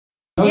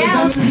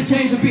Yes. To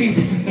change the beat.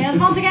 Yes,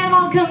 once again,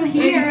 welcome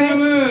here. Thank you so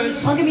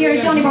much. Welcome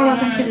here, Tony Bar.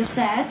 Welcome to the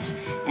set.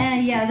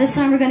 And yeah, this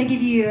time we're gonna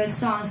give you a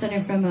song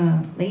starting from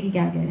Lady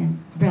Gaga and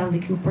Bradley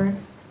Cooper.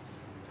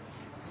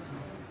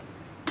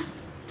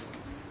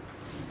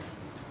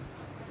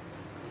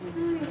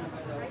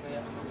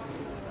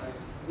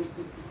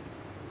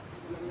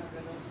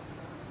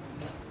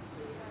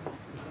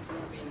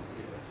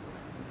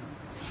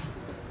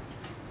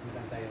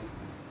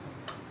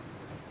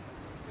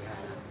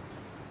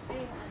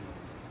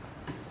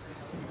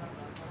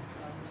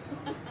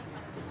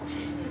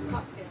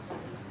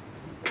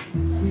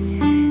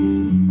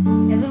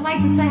 Yes, I'd like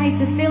to say hi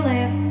to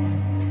Philip,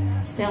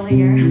 still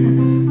here.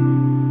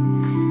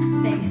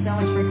 Thank you so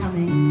much for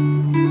coming.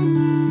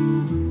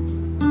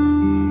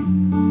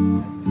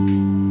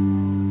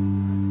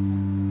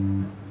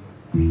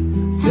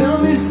 Tell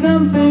me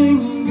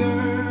something,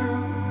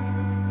 girl.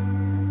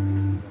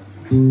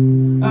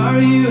 Are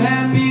you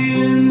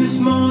happy in this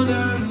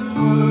modern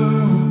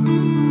world?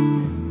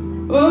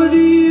 Or do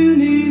you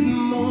need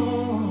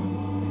more?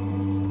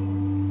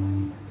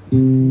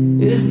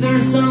 Is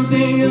there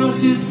something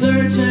else you're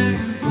searching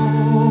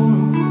for?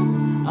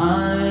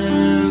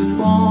 I'm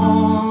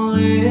falling,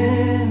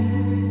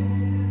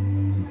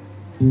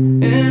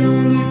 and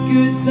on the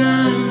good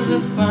times I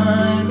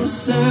find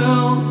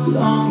myself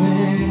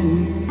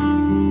longing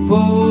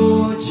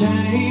for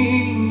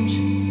change,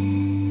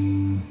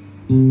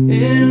 and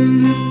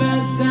in the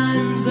bad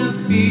times I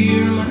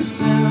fear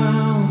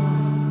myself.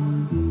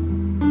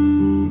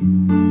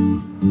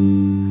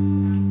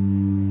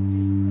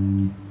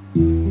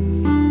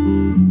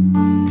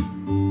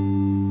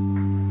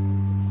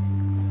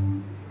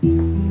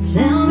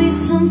 Tell me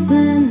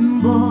something,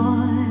 boy.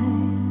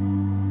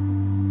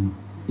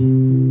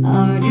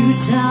 Are you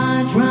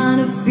tired trying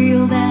to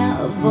fill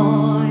that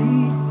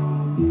void?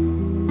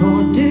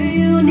 Or do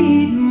you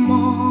need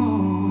more?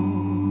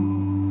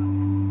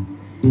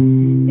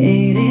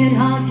 Ain't it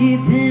hard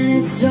keeping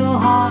it so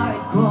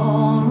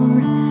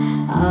hardcore?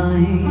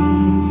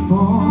 I'm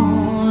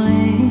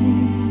falling,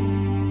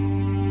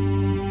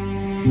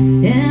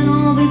 and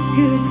all the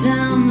good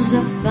times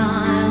I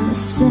find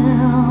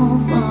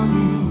myself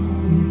longing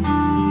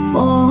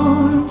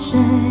for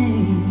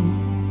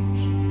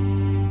change,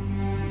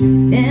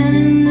 and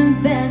in the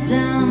bad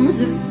times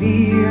I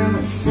fear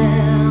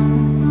myself.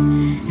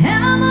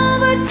 I'm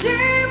over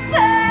deep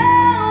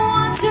end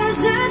waters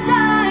to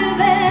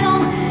dive in.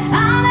 I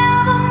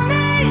never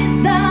meet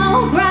the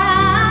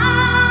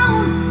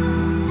ground.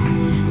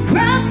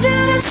 Crash to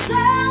the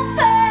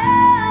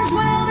surface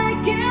where they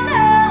can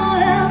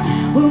hold us.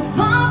 We're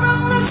far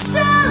from the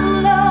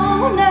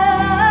shallow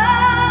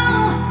now.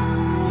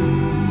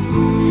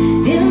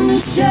 In the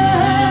shallow,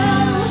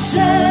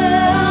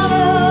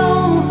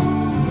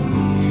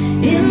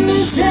 in the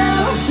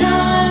shallow,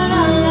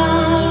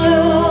 shallow,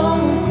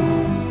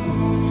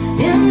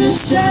 in the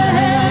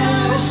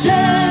shallow,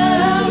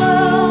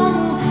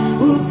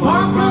 we're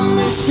far from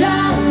the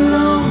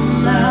shallow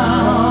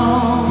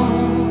now.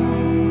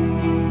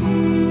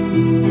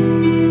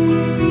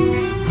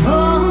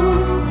 Oh,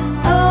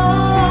 oh,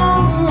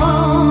 oh,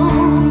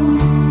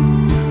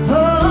 oh,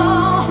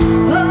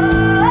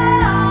 oh,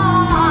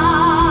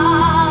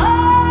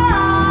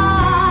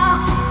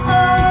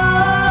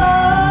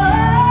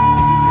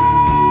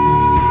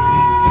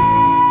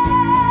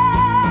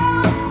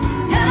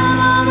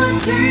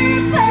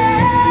 deep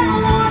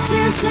end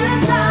watches to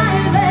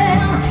dive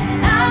in.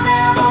 I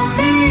never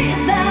meet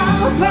the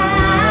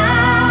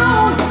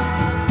ground.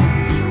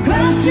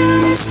 Crash to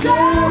the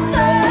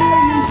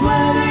surface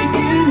where they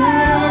can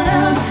hurt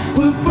us.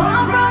 We're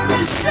far from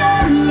the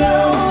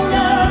shallow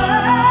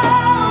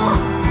now.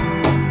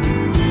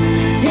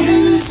 In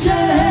the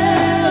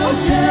shallow,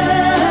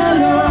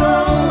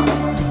 shallow,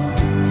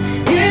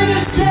 in the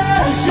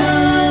shallow,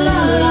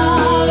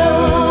 shallow,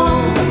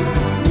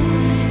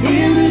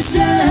 in the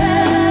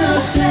shallow,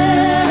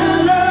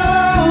 shallow,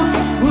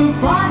 we're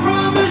far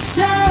from the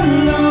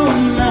shallow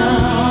now.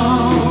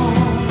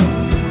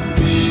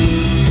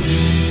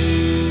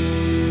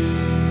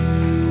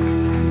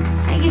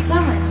 Thank you so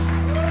much.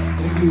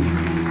 Thank you.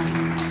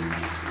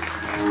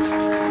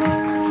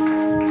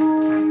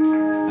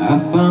 I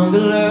found the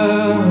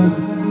love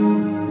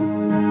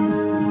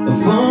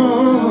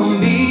for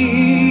me.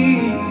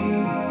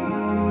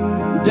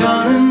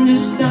 Darling,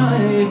 just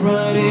dive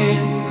right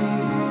in.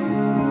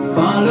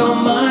 Follow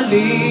my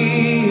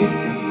lead.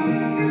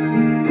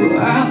 Oh,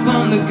 I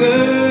found the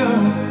girl,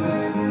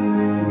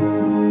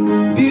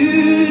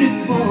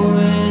 beautiful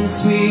and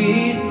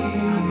sweet.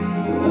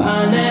 Oh, I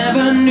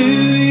never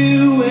knew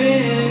you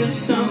were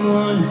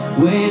someone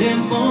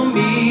waiting for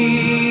me.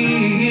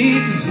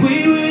 'Cause we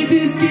were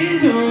just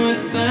kids when we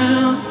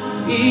fell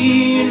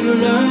in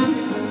love,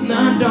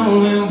 not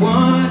knowing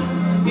what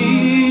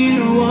it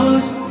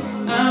was.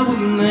 I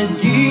would not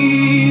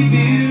give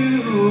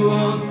you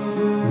up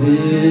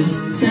this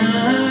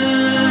time.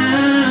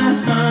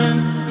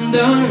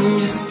 Darling,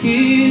 just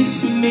kiss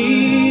me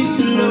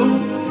slow.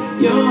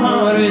 Your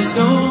heart is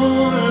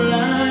all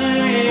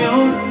I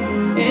own,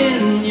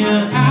 and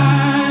your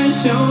eyes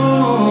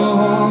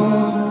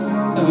cornerstone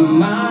of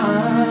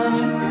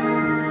mine.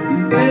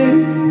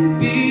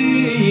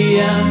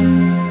 Baby,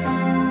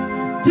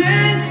 I'm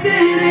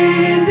dancing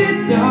in the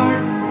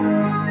dark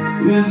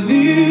with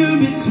you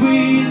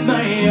between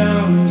my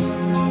arms,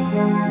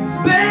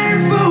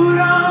 barefoot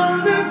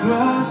on the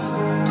grass,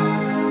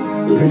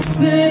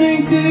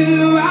 listening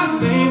to our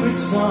favorite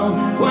song.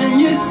 When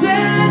you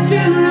said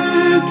you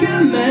look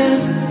a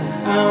mess,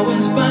 I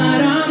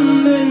whispered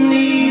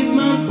underneath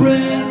my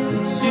breath,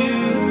 but you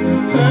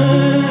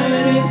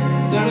heard it,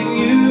 darling.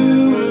 You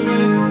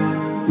look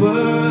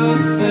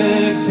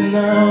perfect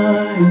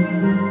tonight.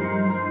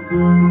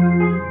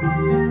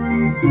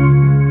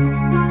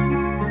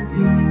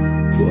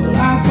 Well,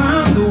 I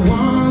found the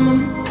woman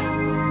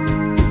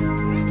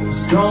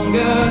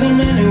stronger than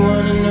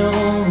anyone I know.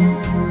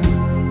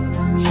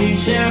 She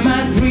shared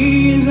my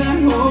dreams. I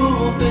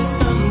hope that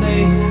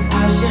someday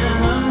I share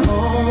her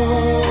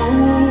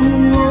home.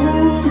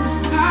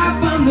 I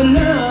found the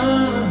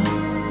love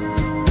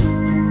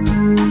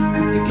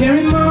to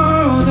carry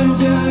more than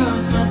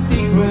just my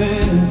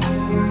secrets,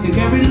 to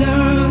carry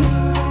love,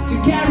 to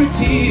carry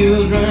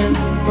children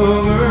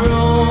of her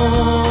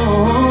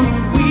own.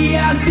 We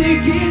are still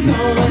kids,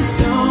 but we're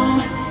so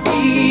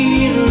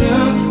in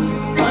love,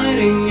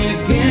 fighting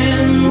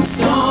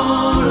against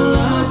all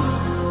odds.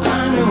 I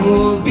know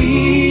we'll be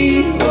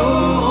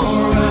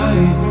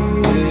alright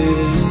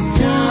this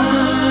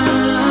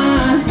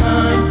time.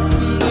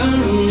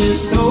 Darling,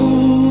 just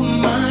hold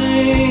my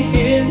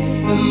hand,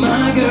 and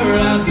my girl,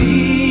 I'll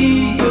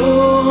be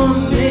your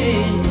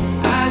man.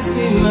 I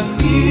see my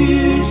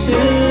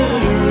future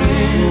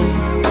in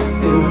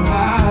your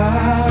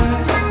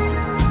eyes.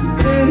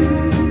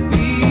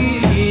 Baby,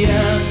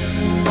 I'm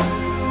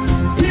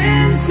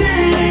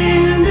dancing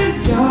in the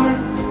dark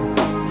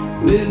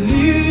with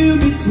you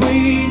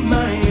between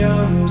my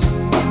arms,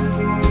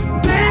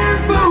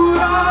 barefoot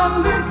on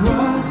the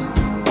grass,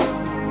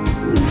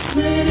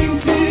 listening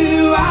to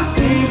our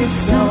favorite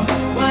song.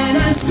 When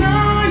I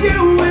saw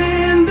you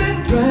in the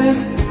dress,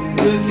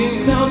 looking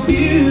so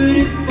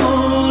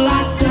beautiful,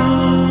 I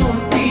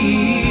don't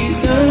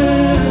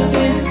deserve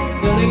this.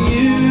 Darling,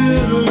 you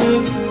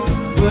look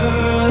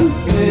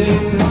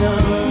perfect tonight.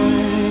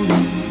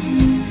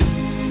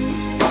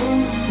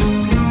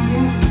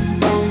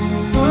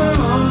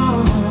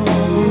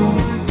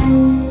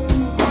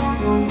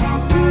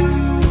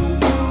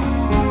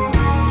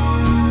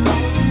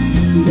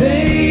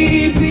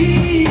 Baby,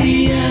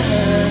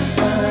 I'm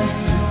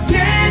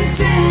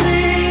dancing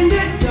in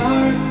the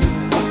dark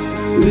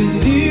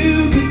with you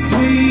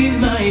between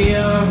my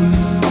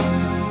arms,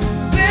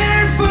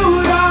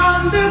 barefoot on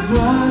the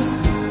grass,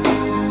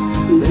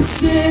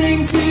 listening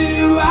to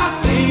our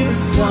favorite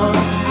song.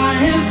 I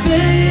have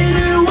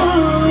better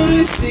one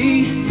to see.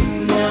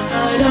 Now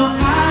I know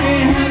I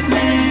have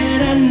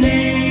met an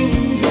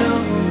angel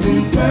in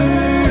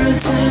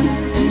person,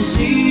 and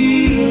she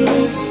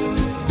looks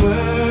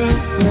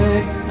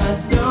perfect. I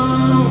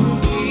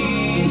don't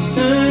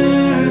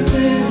deserve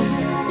this.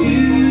 You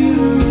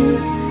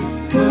look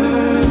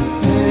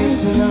perfect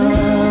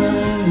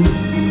tonight.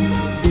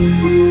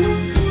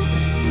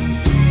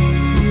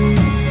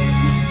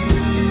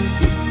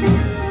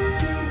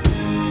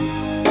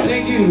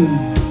 Thank you.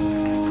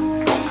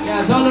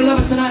 Yeah, it's all the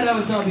lovers tonight. That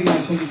was all of you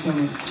guys. Thank you so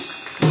much.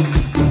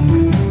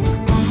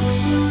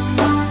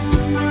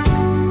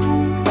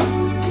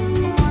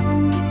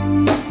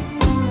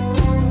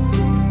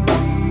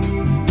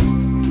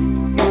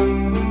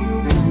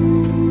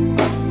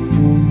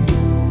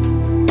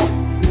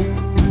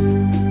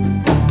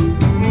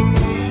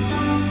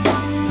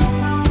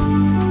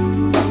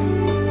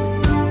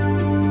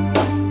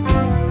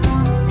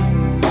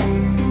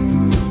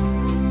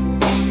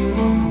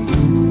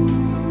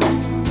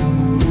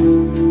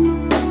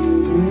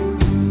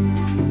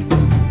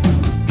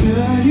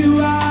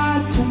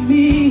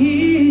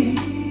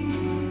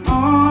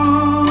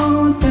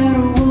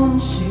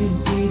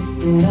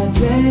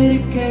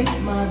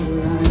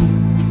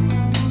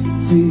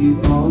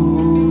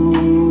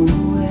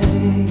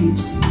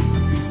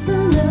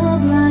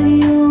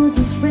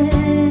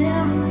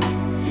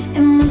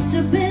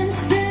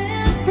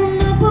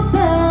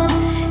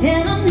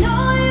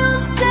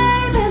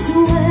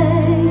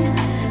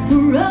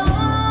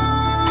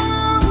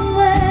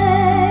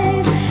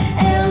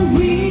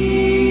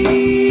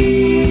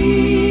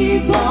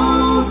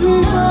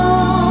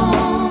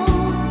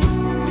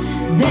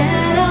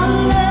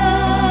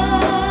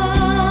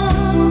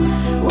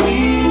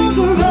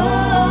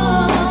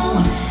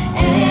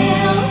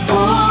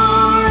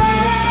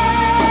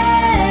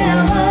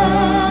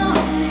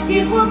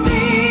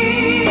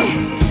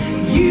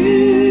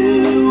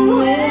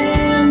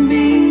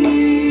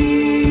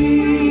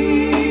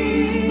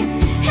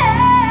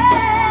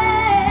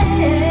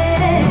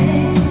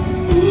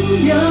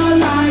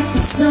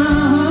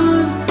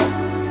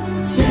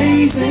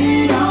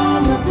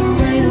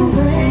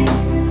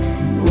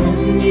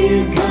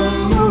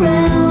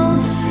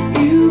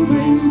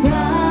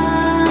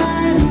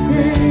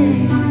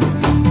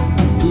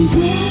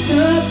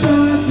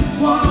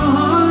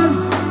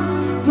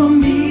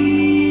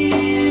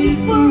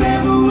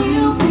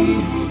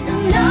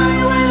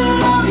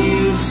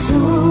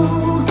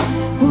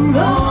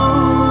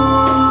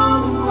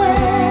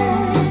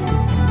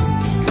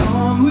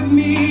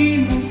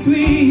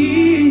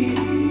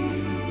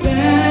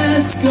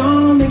 Let's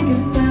go make a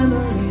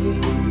family.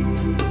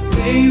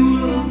 They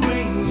will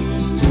bring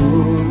us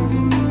joy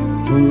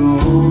for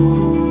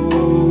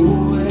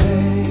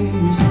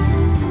always.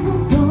 Oh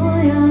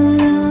boy, I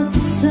love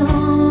you so.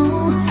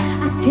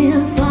 I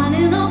can't find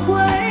enough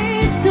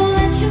ways to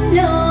let you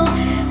know,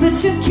 but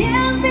you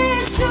can't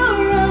be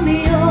sure I'm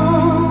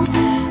yours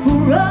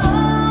for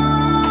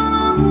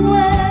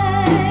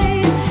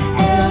always.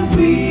 And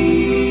we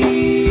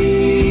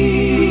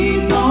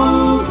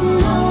both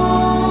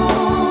know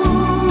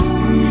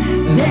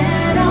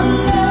that our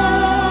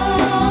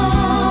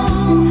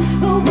love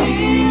will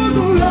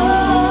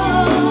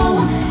grow,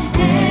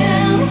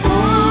 and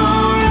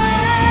forever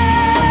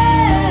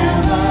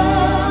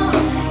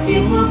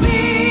it will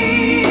be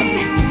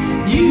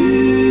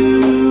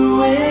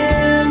you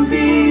and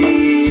me.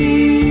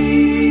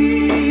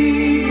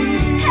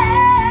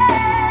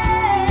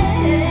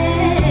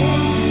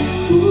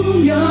 Hey, Ooh,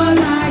 you're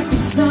like the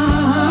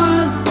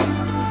sun,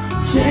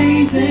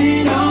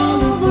 chasing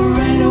all of the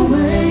rain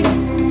away.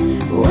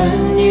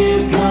 when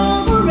you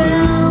come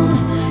around,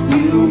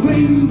 you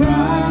bring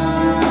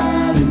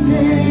brighter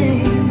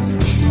days.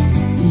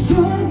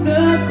 You're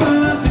the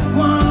perfect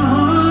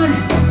one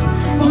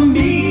for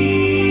me,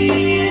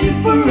 and it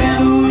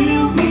forever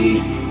will be.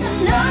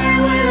 And I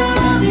will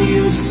love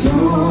you so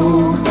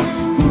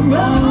for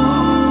always.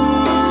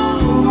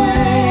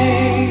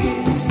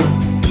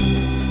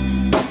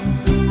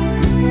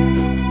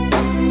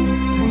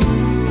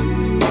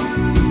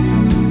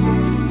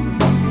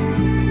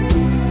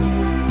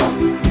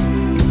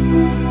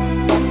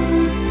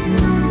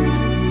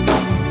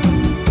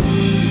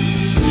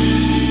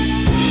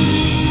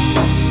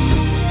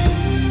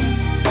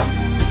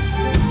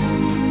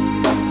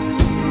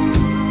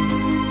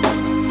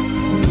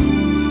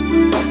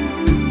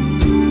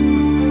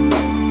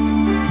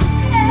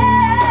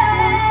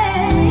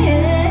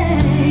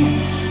 Hey,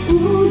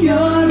 Ooh,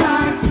 you're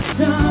like the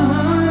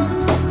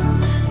sun,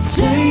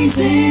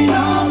 chasing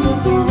all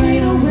of the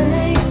rain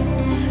away.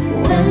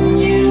 when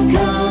you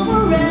come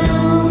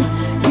around,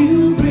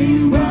 you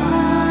bring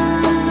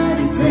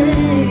brighter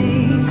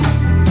days.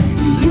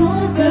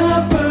 You're the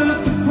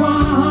perfect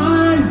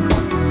one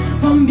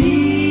for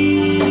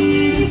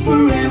me,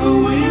 forever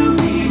will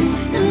be.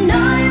 And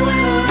I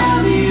will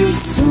love you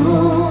so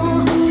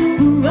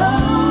for always.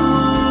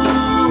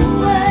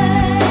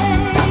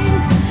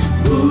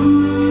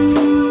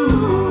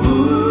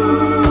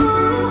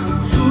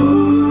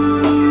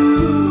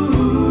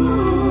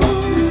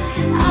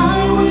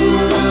 I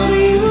will love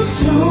you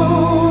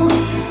so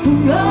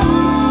for always.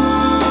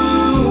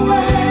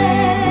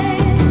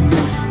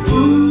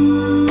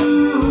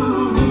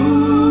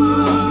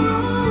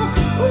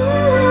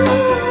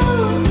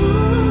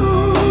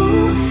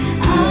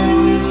 I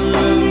will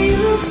love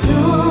you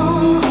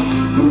so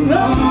for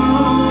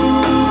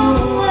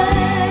always.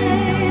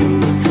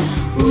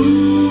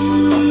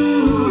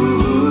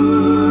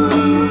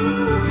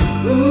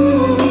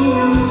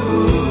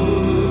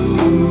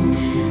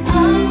 I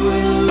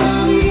will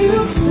love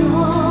you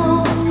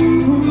so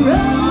for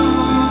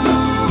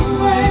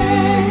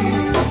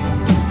always.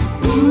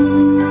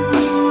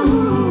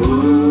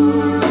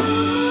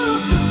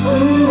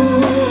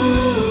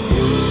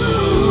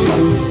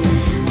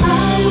 I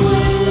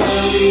will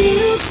love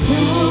you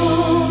so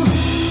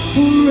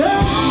for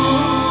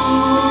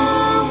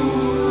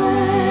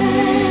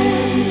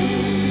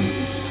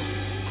always.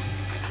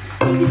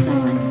 Thank you so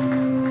much.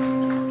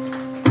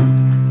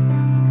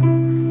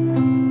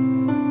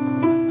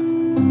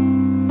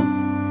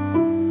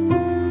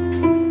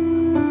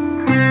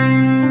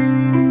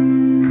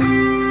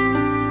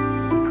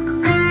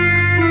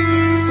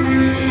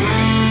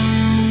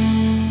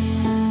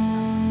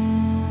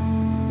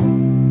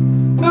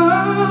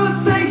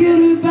 Oh,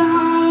 thinking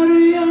about our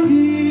younger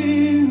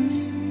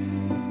years,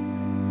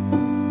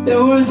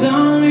 there was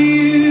only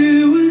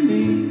you and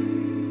me.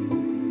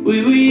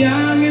 We were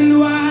young and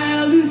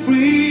wild and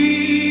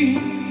free.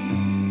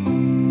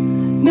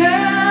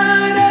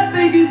 Now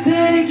nothing can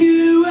take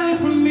you away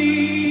from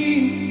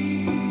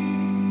me.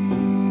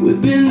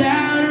 We've been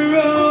down the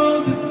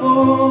road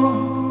before,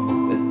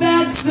 but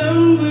that's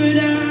over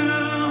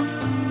now.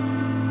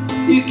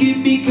 You keep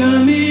me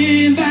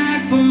coming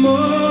back for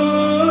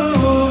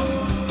more.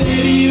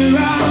 Baby, you're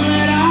all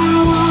that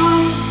I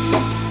want.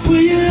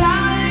 Will you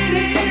lie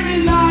here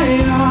in my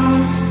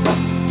arms?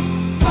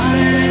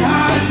 Finding it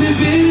hard to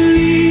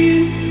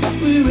believe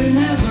we're in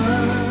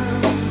heaven.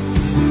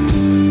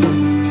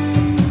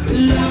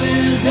 Love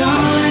is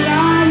all that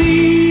I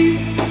need,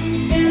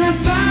 and I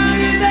found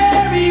it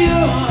there in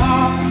your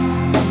heart.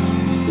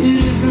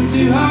 It isn't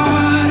too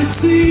hard to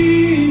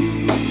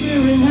see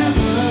we're in heaven.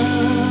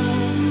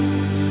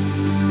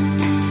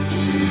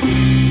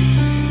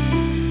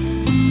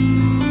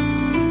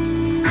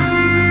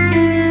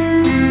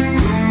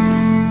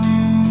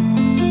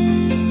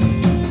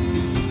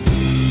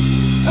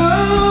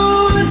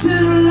 Oh, is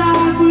it a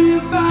life where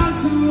you found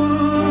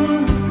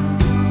someone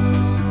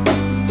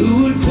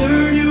who will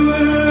turn your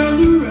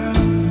world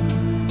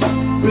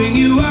around, bring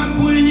you up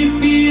when you're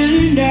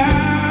feeling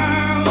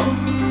down?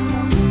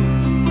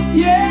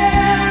 Yeah.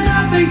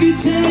 I could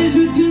change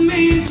what you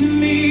mean to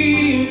me.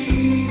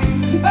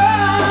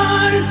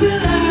 Oh, it's a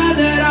lie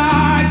that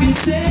I can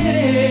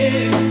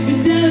say.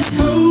 Just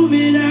hold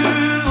me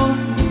now,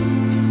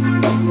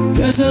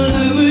 'cause I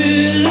love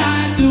it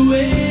like the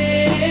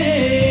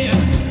way.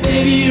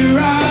 Baby, you're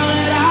all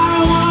that I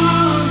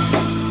want.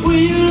 When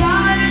you're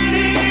lying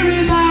here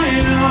in my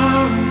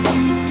arms,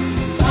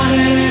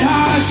 finding it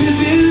hard to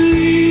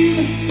believe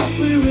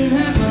we're in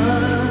heaven.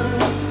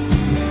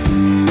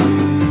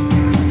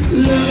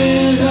 Love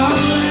is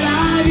all that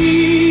I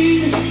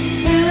need,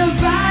 and I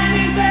find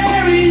it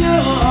there in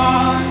your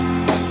heart.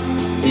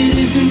 It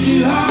isn't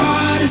too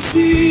hard to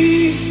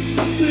see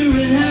we're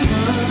in heaven.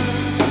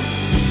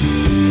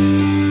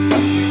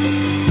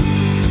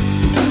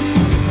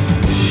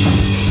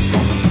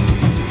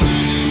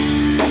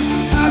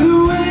 I've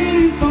been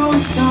waiting for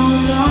so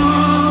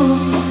long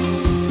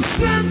for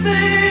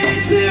something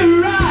to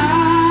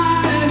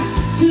arrive,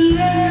 to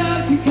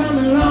love to come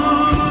along.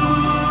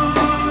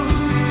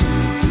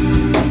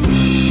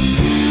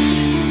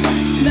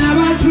 Now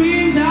my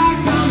dreams are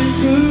coming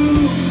through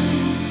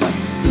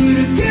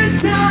the good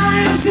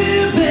times to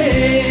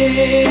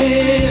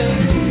bed.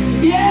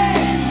 Yeah,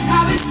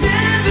 I'll be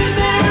standing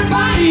there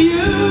by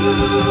you.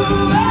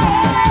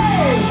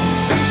 Hey!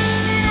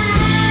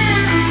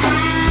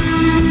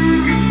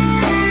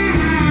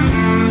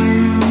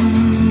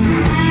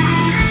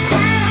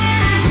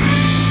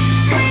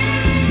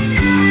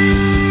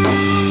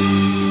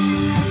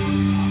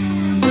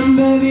 And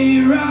baby,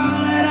 you're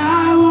all that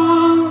I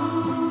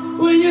want.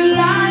 When you're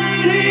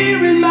lying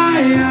here in my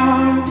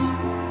arms,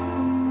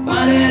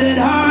 finding it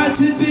hard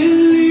to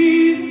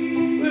believe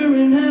we're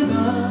in heaven.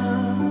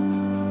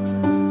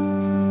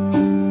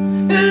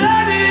 And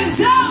love is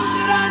all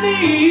that I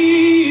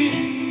need,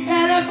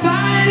 and I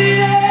find it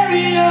there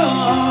in your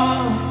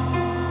heart.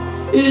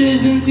 It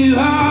isn't too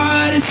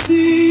hard to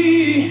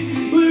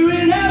see we're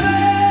in heaven.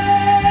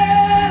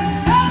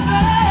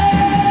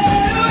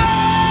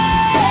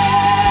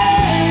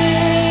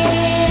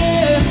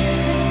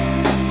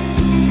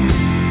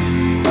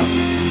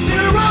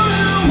 You're all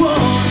that I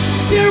want.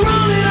 You're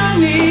all that I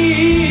need.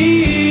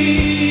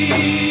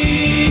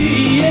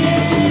 Yeah.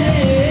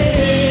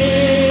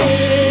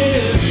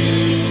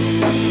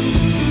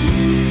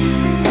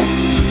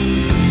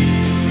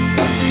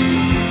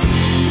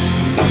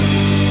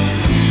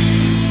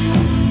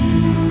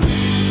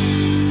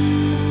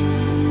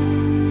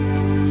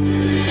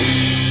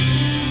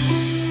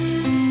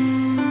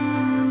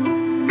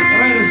 I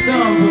write a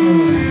song for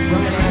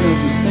Brian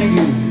Adams. Thank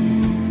you.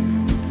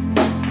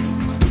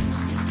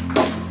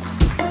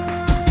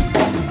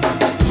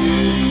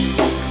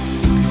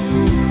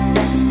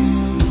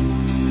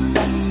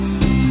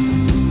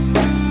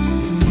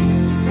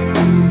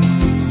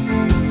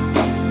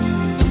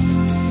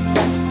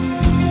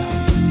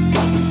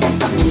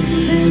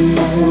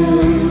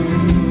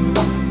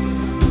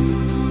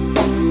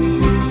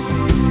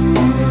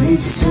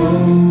 It's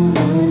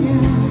over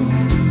now.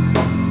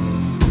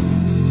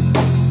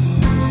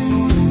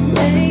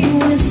 Lay a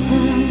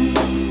whisper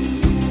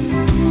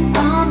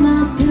on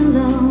my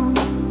pillow.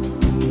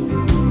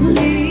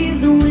 Leave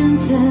the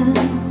winter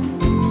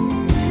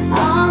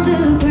on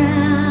the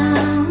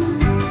ground.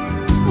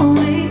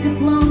 Wake up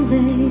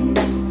lonely.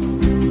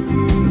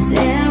 This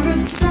air of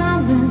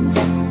silence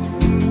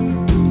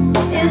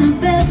in the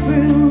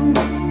bedroom.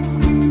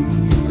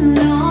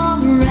 No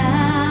one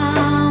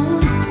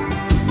around.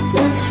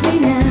 Touch me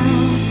now.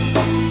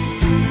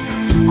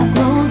 I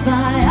close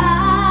my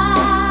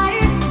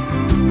eyes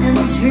and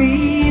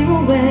dream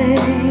away.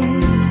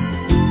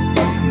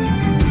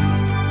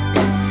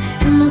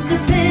 It must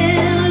have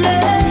been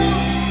love,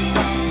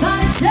 but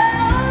it's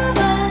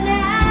over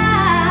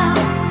now.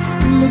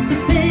 It must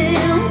have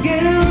been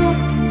good,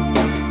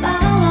 but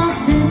I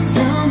lost it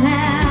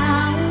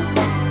somehow.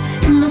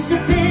 It must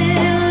have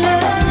been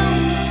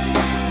love,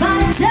 but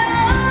it's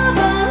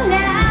over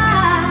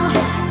now.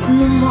 From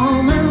the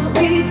moment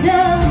we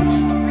touch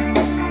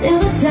till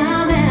the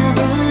time had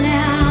run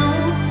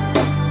out.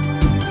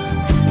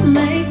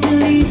 Make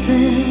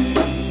believing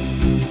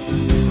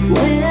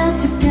we're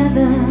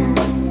together,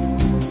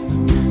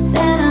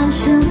 that I'm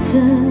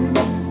sheltered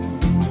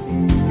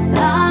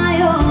by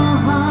your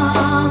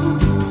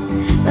heart.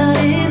 But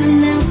in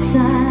and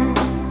outside,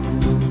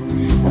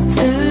 I've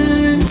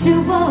turned to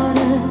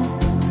water,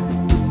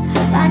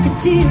 like a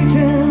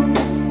teardrop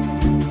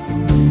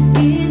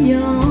in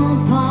your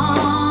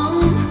palm.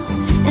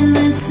 And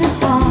it's so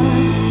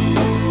hard,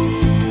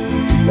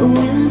 the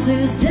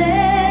winter's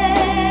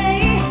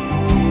day,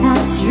 I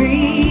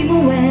dream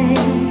away.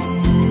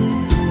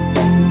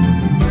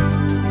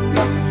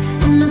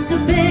 It must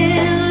have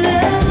been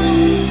love,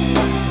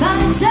 but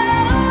it's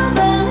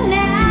over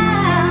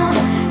now.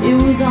 It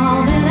was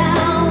all that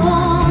I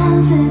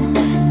wanted,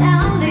 now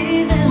I'm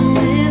leaving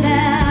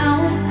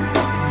without.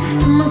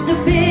 It must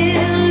have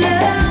been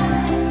love,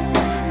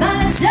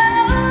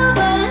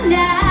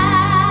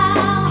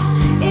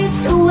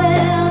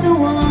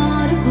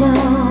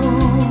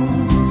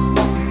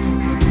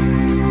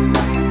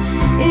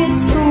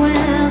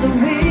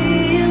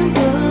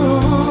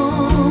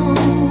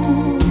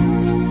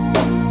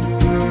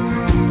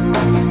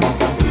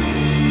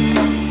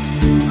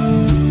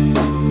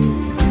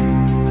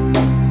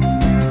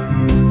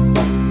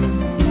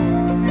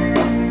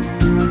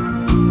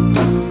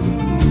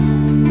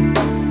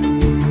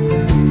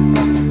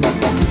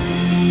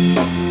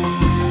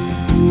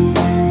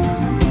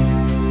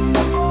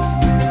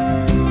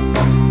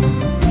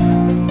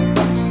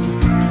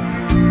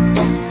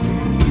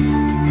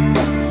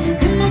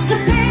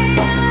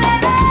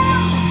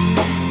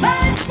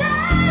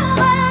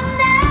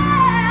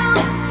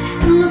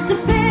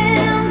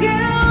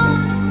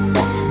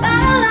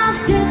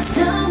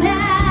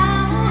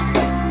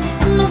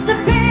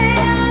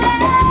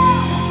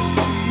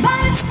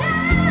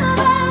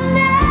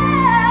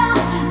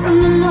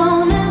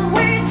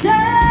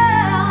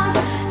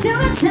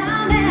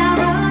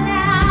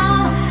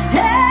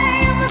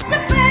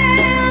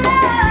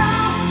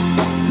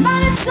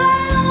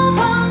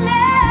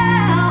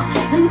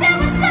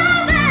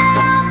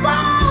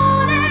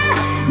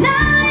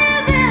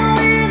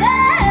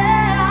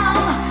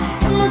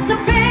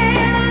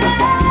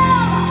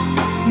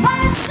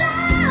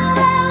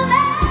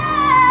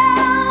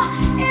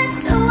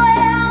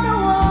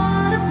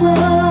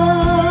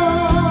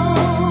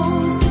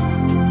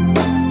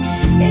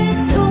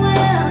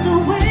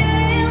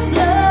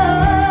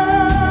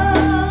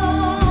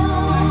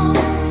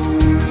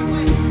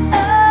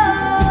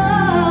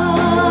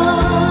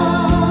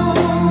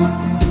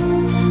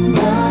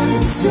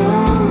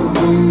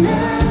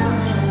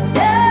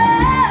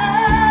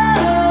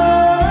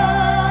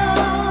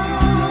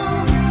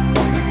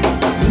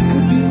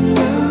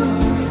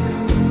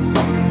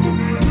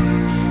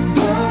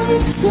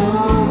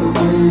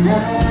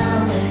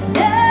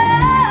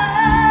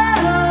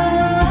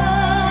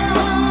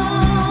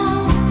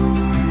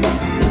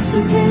 to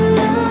be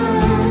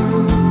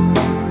loved,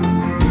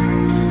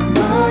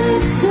 but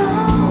it's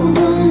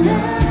over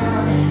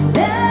now,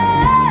 now.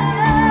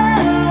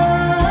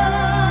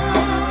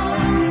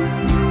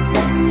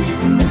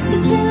 Must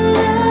have been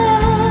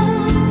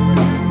love,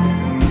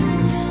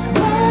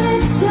 but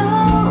it's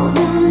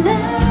over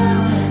now,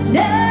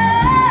 now.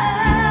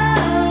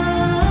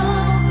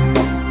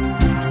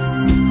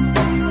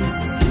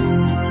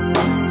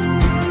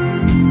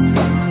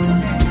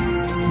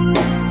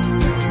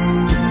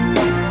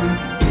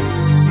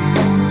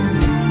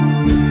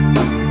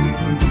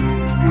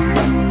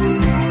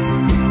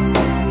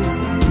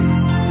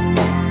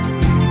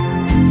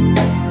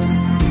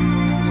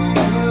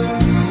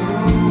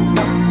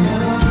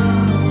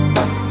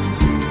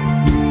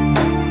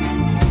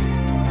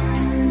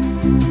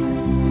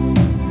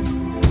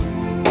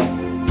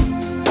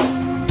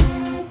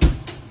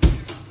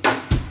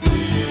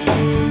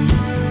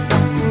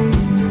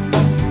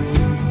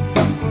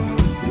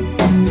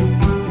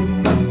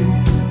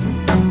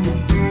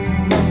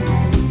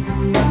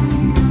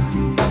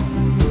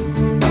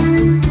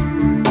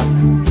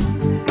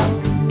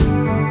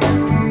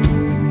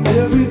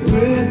 Every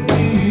breath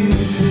you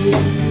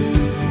take,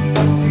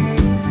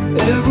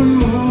 every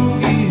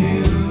move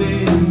you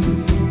make,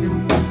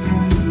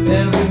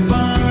 every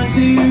bond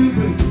you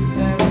break,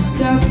 every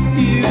step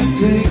you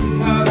take,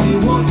 I'll be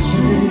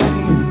watching.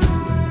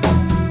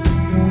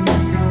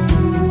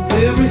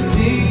 Every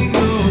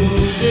single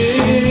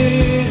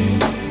day,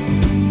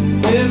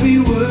 every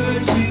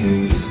word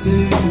you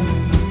say,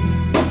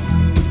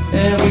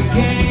 every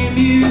game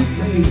you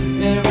play,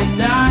 every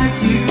night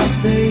you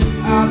stay,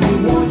 I'll be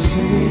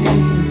watching.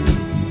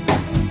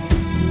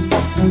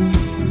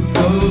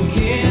 Oh,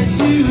 can't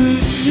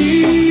you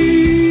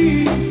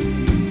see,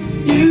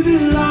 you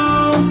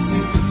belong to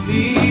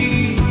me.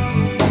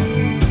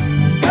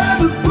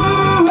 Every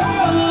heart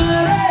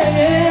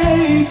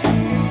aches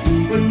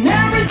when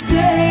every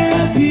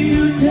step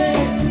you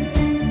take,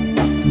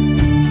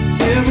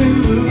 every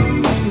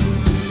move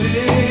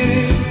you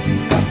make,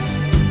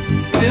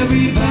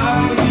 every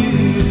vow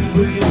you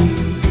break,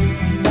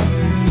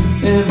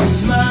 every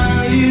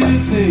smile you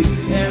fake,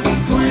 every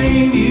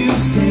claim you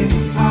stake,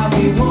 I'll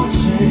be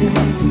watching.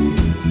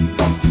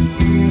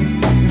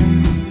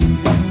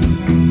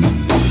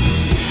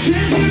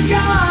 Since you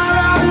gone,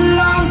 I've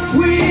lost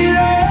sweet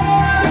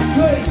every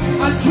trace.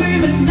 I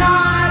dream at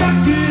night, I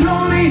could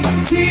only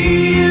see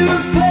your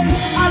face.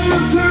 I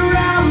look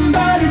around,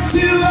 but it's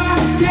too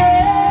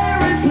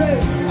scary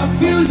place. I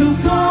feel so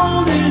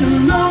cold and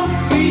alone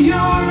in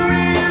your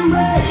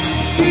embrace.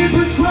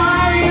 People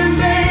crying,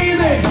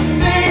 baby,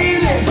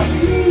 baby.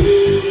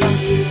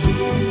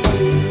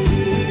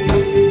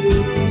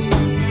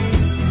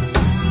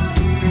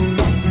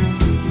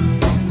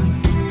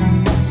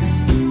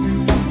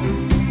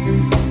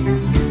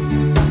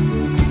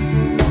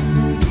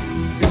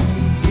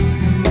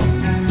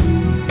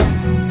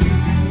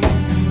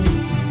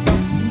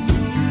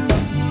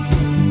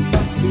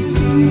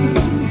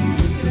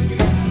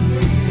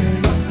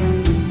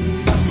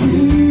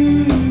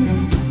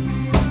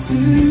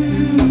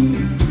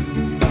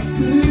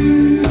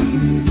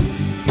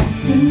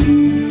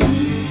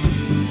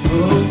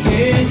 Oh,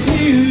 can't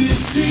you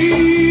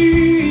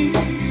see,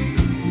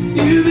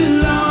 you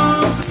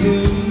belong to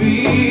me.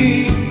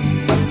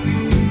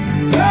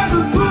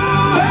 Every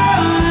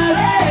heart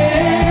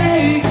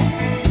aches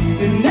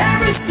in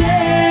every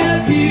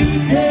step you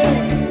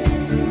take,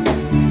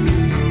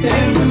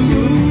 every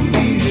move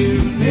you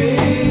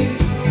make,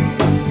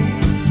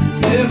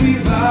 every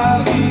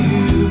vow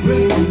you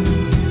break,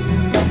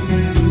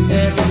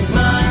 every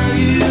smile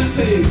you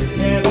fake,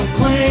 every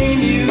claim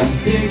you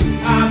stick,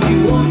 I'll be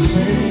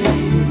watching.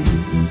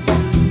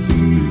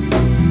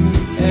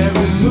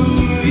 Every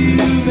move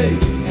you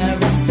make,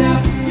 every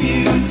step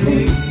you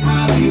take,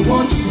 I'll be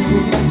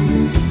watching.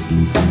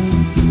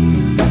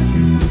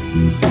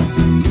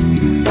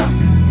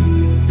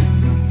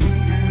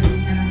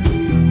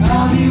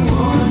 I'll be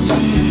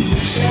watching.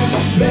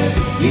 Every breath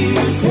you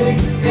take,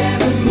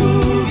 every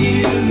move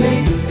you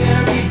make,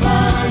 every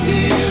bond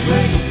you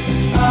break,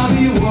 I'll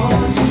be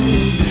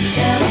watching.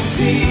 Every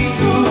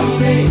single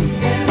day,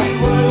 every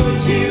word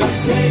you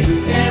say,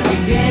 every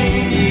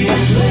game you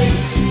play,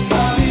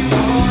 I'll be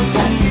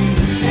watching.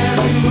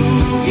 Every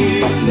move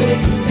you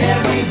make,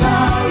 every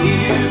vow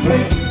you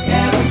break,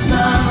 every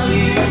smile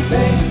you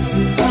fake,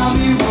 I'll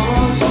be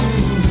watching.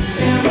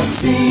 Every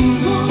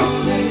single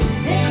day,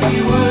 every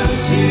word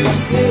you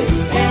say,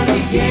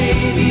 every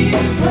game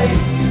you play,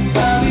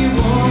 I'll be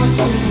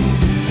watching.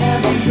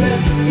 Every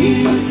breath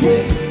you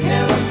take,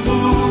 every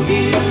move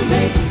you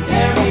make,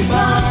 every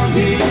bond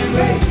you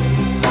break,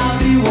 I'll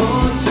be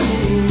watching.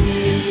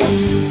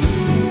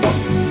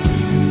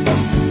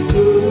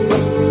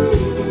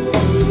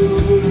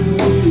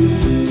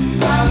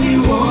 I'll be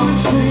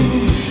watching.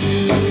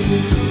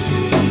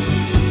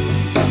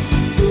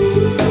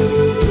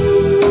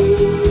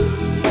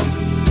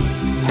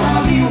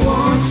 I'll be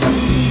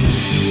watching.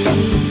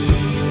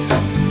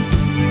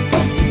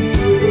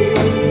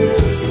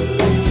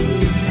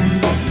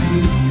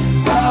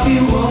 I'll be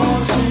watching.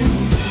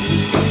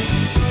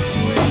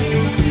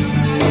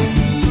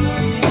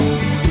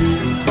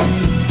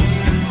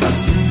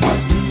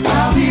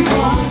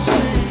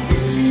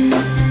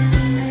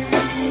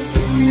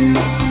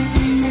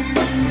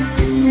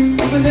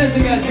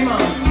 listen, guys, come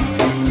on.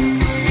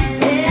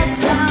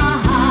 It's a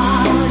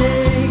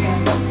heartache,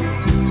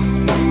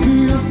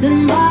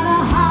 nothing but a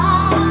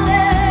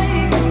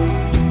heartache.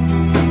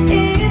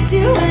 It's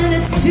you and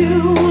it's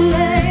too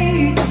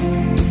late.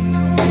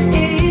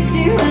 It's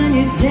you and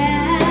you're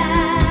down.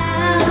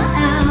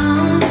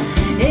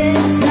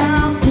 It's a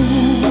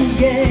fool's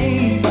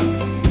game,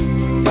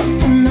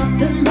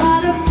 nothing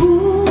but a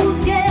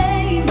fool's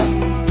game.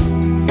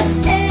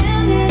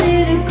 Standing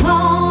in a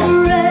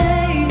cold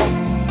rain,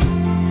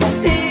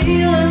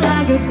 feeling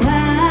like a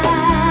clown.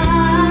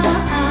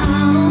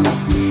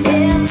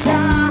 It's a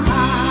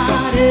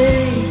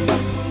heartache,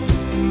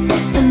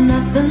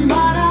 nothing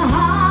but a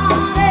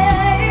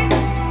heartache.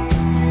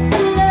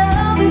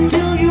 Love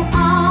until your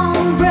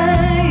arms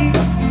break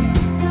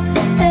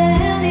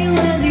and he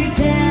lets you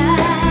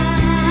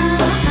down.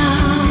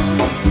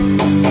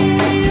 It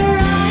ain't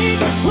right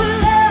with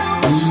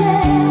love to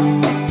share,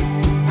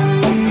 and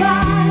you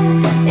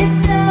find it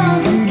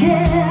doesn't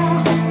care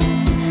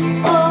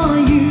for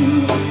you.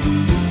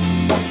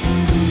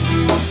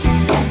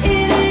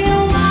 It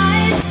ain't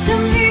wise to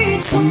need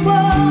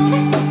someone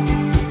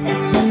as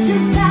much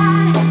as I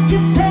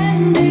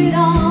depended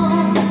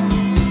on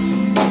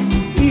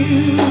you.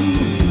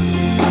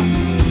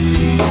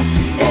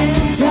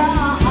 It's a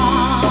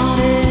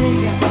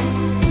heartache,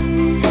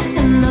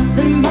 and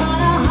nothing but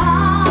a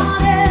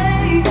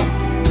heartache.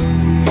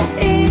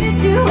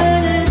 It's you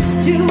and it's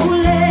too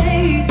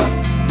late.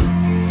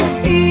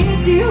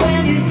 It's you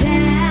and you're down.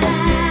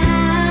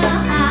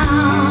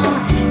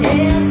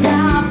 It's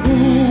a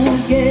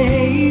fool's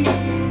game,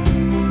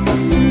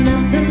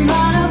 nothing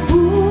but a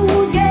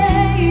fool's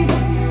game.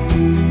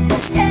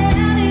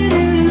 Standing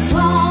in a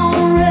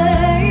cold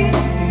rain,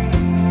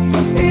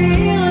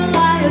 feeling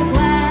like a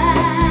clown.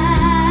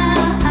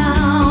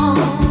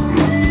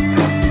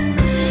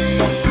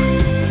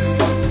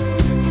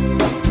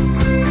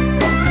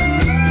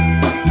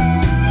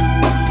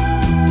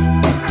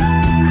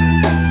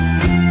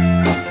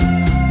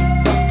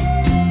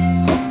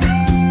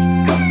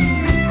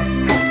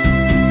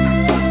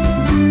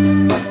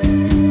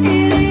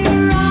 It ain't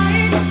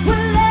right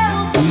with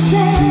love to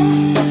share,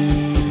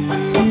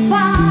 when you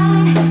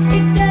find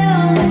it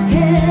doesn't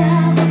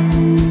care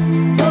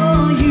for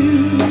you.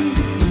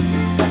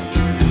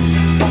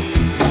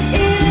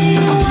 It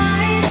ain't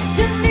wise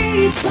to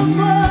need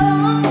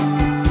someone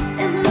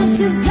as much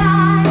as I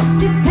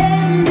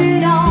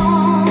depended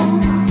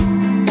on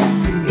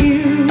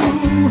you.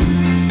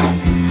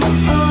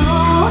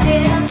 Oh,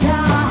 it's a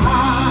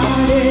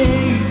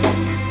heartache,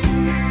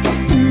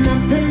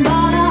 nothing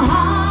but a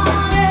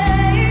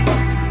heartache.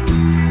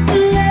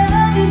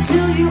 Love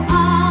until your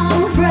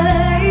arms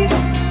break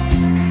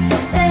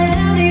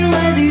and he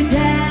lets you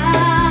down.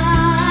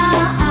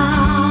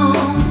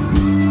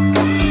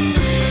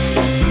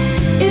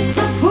 It's a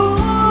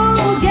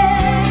fool's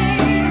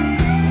game,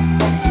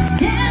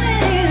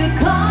 standing in a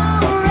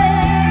cold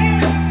rain,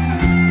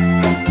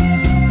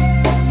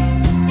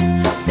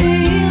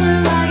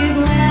 feeling like a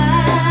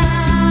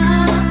clown.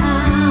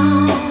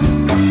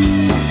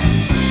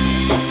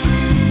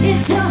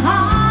 It's a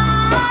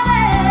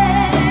heartache,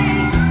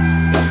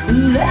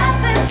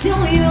 laughing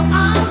till your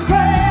arms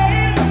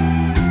break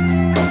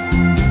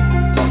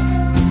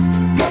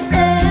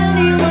and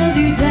he lets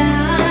you down.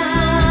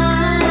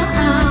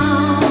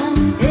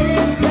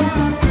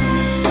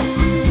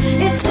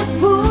 It's a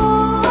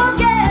fool's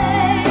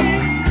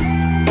game,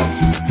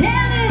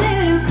 standing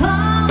in a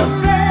cold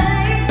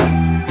rain,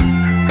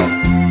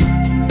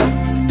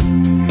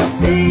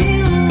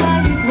 feeling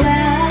like a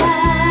clown.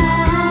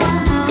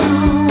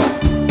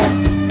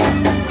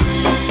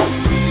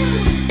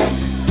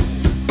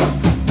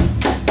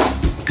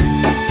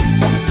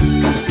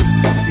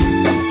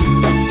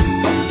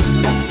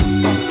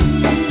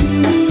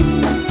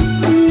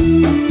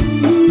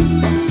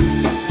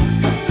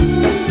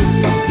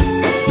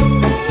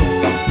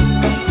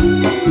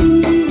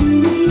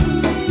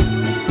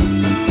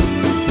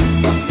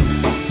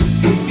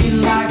 You feel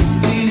like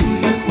Steve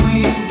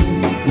McQueen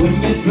when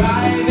you're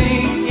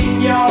driving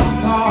in your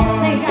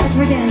car, Hey guys,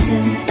 we're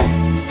dancing.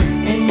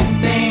 and you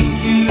think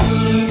you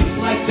look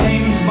like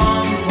James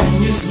Bond when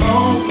you're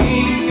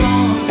smoking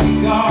your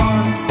cigar.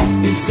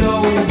 It's so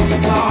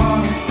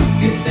bizarre.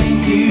 You think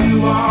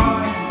you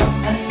are,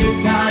 and you're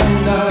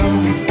kind of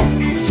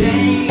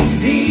James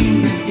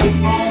Dean. The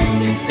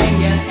only thing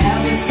you'd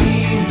ever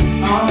seen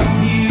of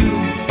you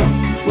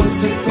was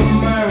a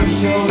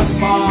commercial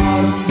spot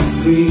on the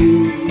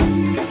screen.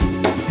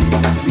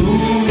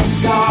 Movie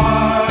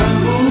star,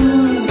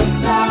 movie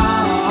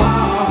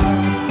star.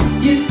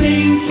 You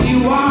think you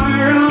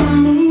are a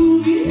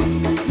movie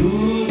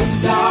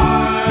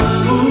star,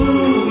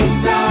 movie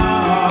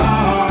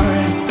star.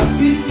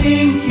 You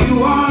think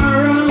you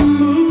are a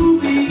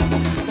movie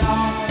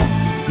star.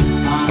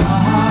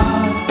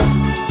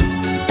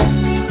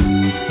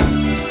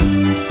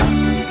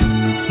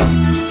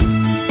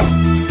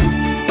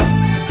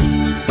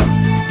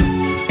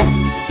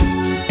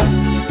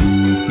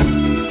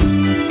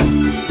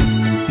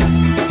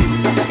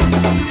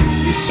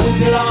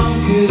 belong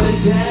to the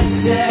jet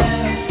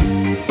set.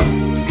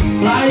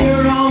 fly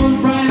your own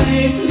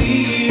private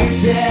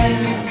jet,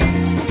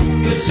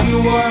 but you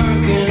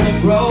work in a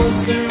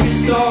grocery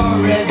store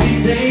every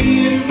day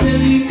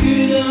until you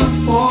could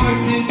afford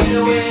to get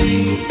away.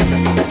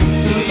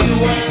 So you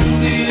went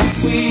to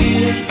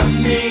Sweden to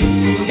make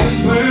them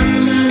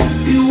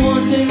permanent. You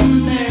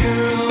wasn't there,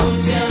 oh,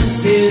 just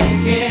didn't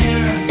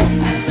care.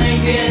 I think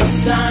it's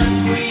time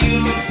for you,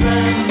 my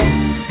friend,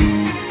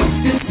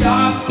 to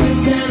stop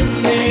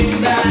pretending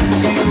that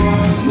you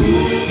are a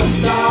movie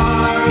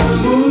star, a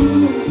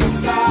movie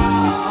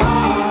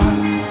star.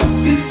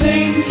 You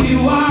think you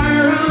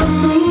are a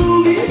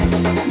movie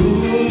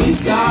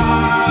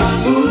star, a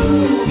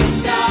movie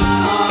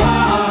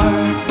star.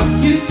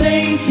 You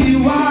think you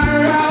are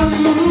a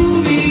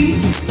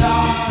movie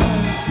star.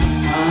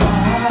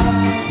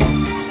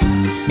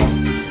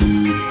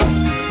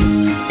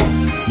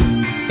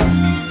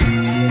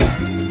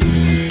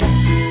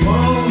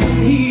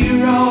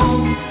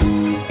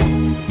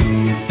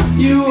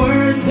 Your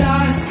words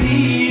are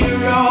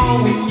zero,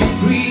 your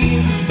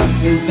dreams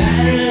will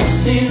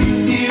vanish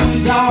into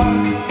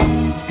dark.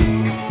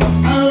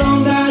 How long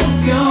that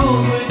go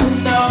with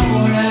no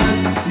that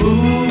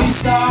movie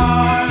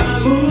star,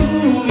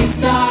 movie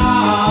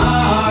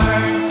star.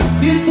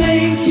 You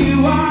think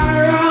you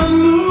are a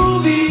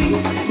movie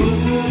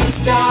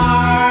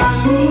star,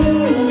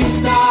 movie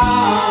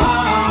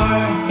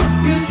star.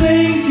 You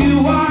think you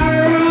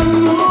are a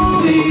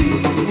movie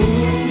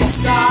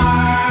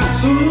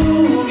star,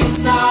 movie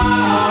star.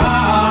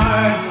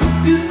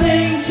 You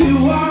think you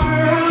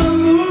are a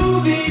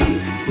movie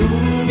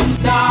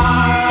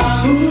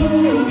star,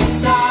 movie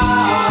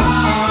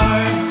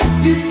star.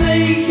 You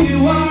think you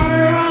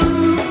are a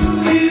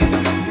movie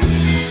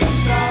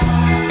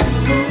star,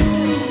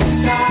 movie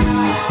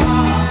star.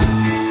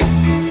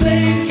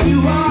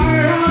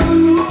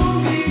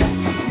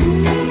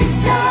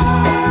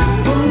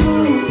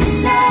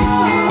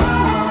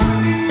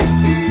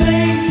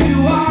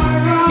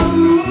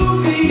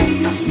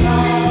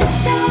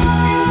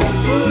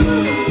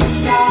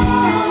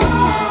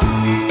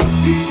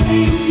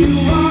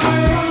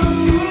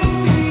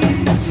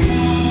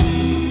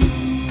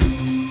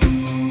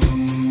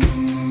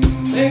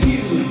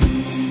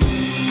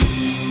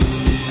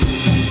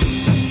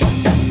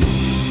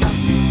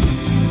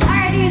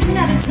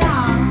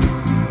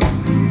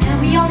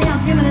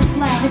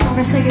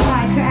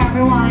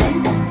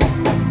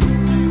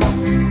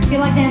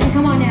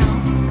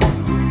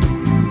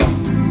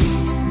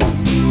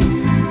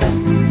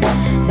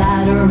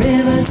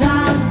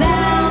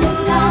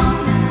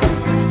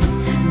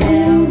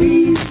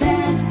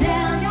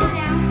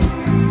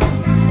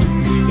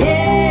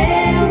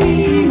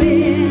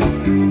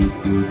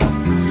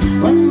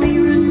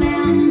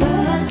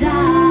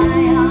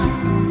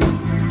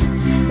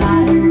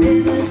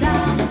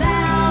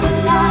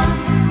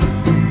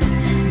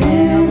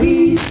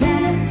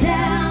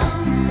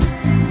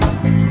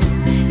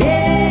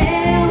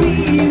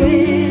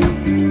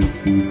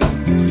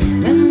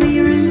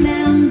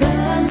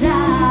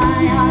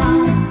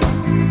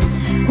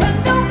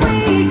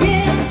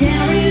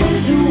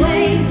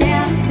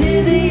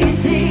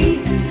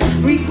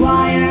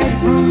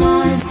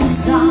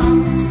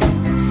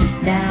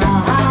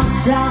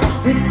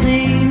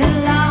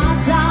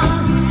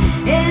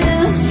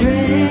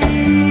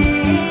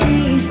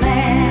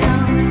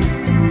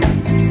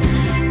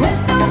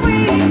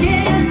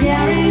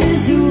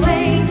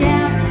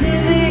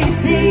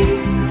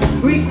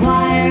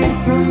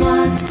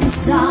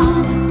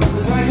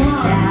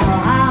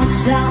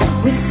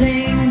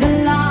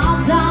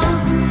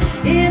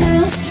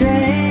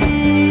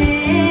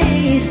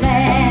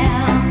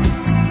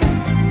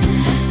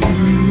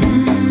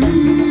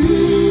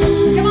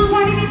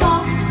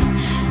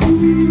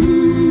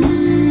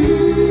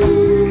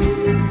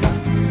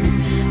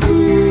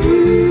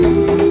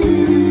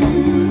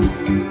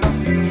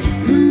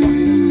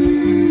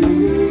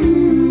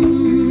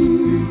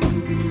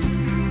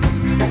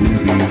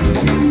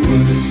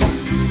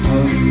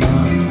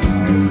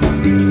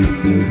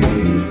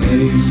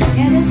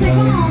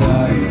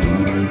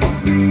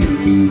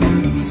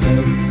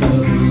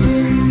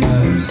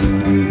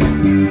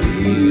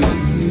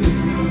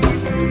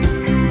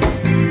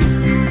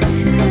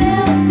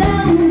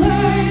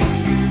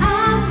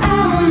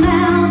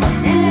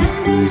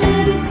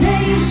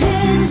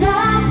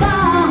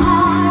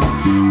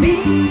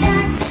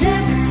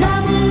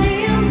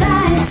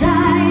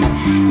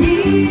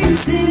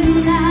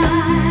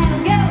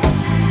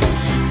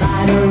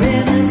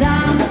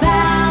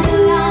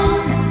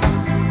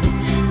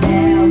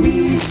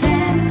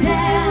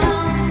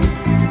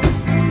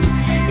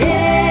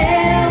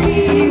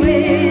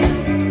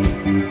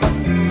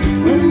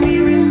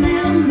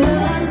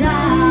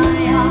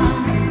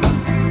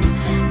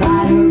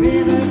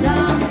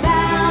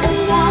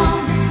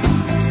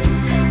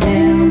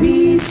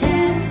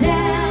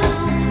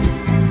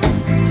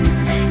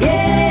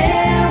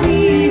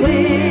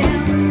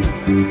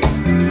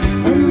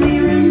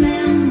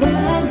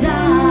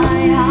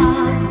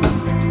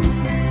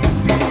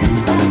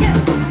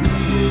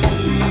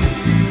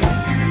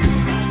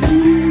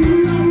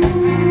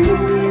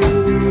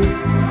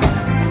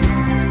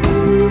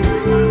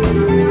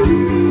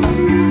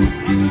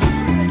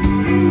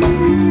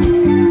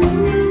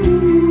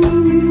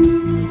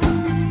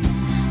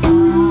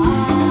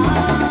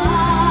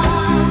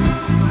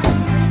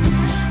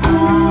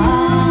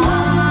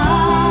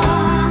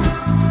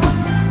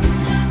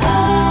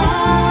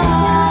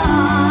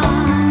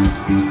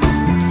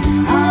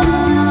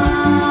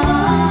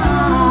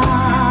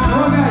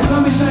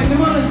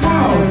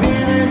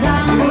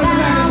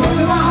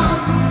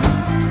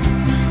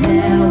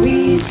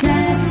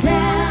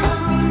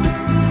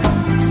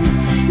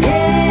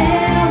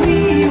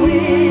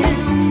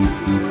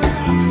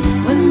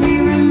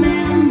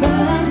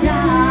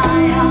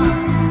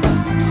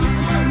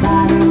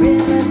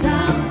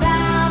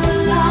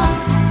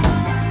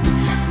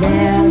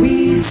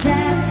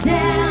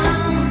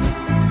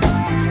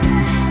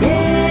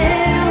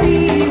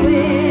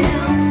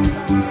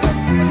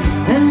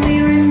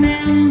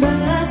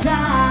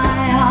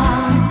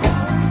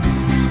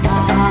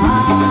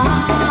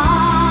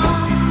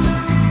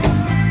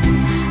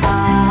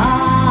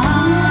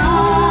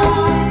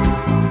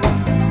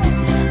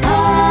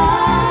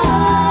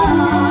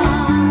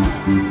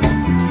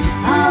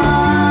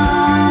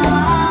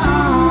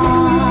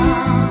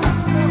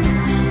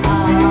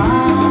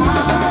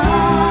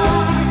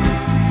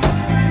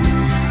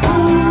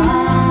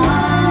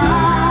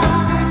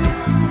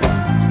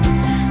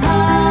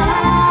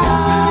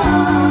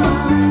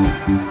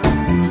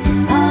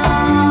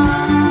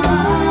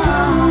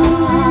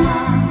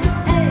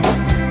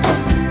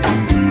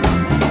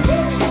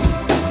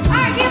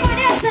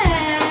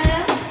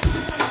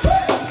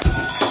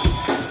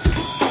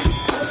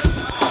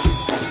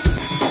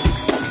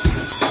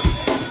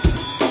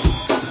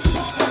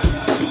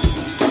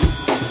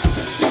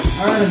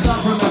 Alright, a song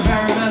from the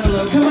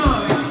Paramedical. Come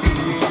on!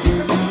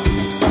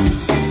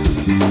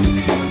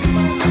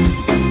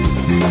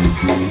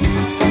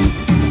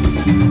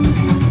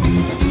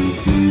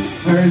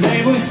 Her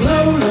name was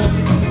Lola,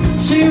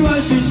 she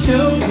was your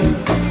shoulder,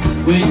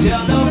 with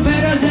yellow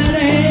feathers and a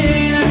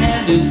hair,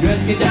 and the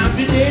dress get down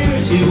to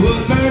there. She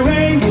would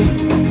merengue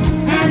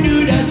and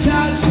do the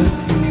cha-cha,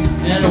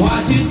 and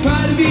while she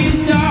tried to be a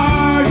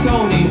star,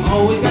 Tony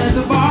always got at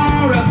the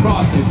bar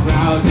across the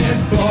crowded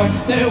floor.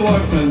 They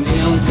worked from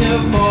ill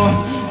till more.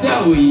 They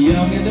were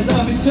young and they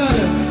loved each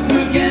other. Who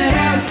can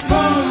ask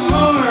for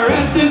more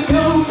at the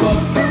Copa?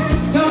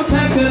 Don't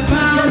pack a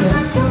powder.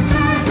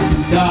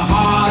 The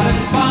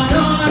hardest fun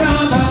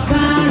on the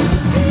planet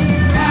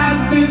at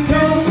the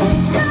Copa.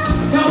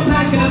 Don't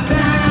pack a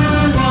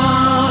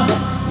powder.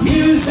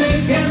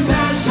 Music and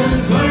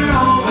passions were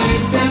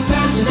always their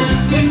passion at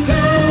the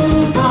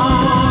Copa.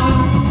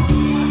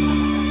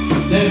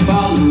 They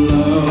fall in love.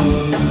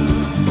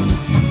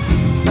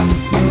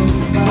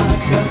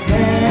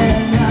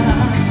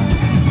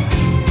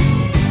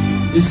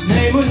 His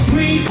name was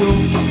Rico,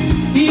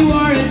 he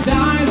wore a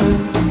diamond.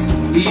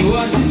 He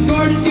was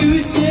escorted to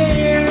his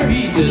chair.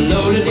 He said,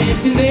 "Lola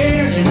dancing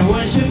there," and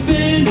when she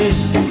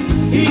finished,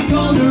 he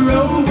called her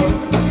over.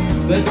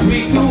 But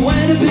Rico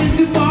went a bit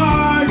too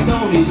far.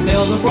 Tony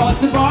sailed across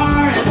the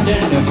bar, and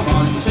then the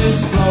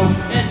punches flow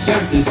and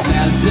churches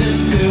passed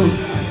him too.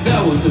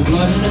 There was a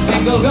blood in a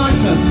single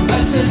gunshot.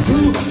 That's just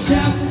who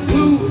shot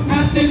who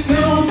at the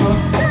Coma.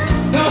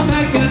 Go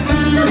back and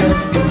find her.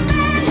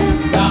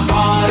 The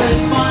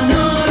hardest fun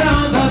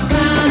on the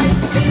planet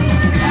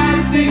at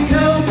the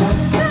Coma.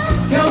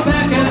 Go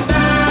back and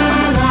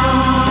find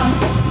her.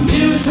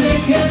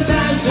 Music and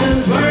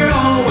passions were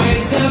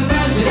always the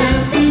fashion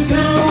at the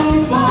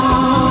Coma.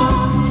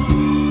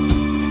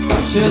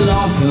 She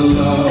lost her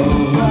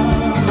love.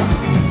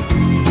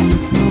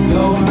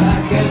 Go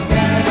back and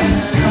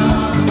find her.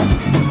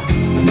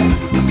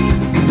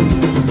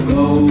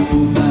 Go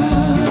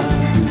back.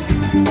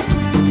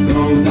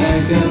 Go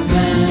back and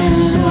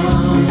find her.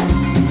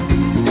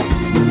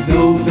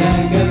 Go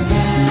back and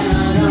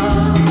find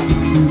her.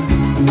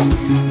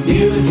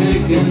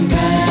 Music and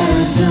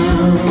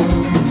passion,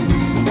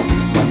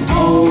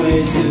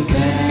 always a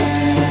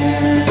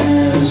fashion.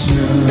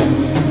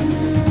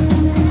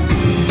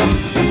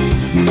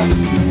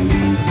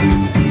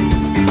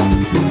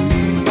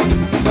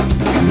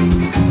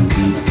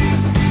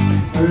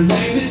 Her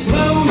name is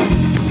Lola,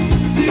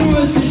 she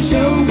was a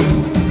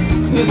showgirl,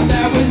 but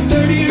that was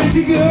 30 years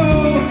ago,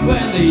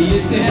 when they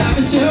used to have a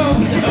show.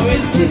 Now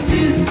it's a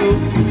disco,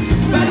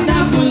 but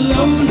not for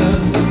Lola.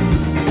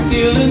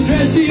 Still in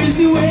dress she used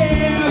to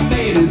wear,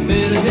 faded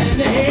feathers in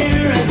the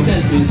hair, and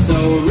since we're so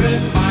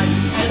refined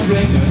and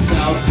drink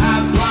herself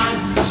half blind,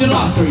 she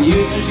lost her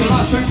youth and she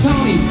lost her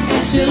Tony,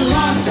 and she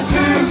lost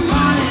her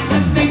mind.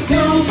 Let me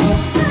go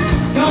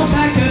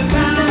back and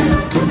find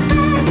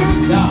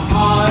the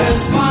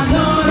hardest fun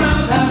on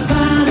the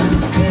planet.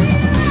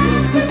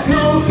 It's a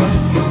Cobra,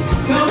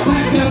 go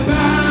back and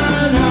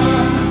find her.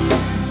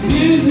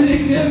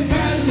 Music and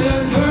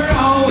passions were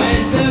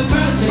always the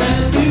passion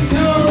at the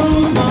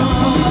Cobra.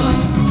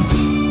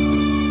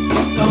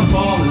 Don't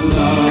fall in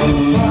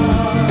love.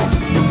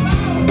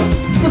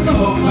 Go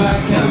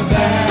back and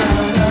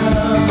find her.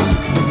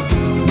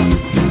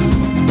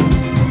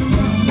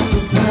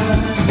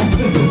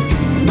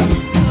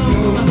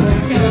 Go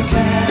back and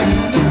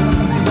find her.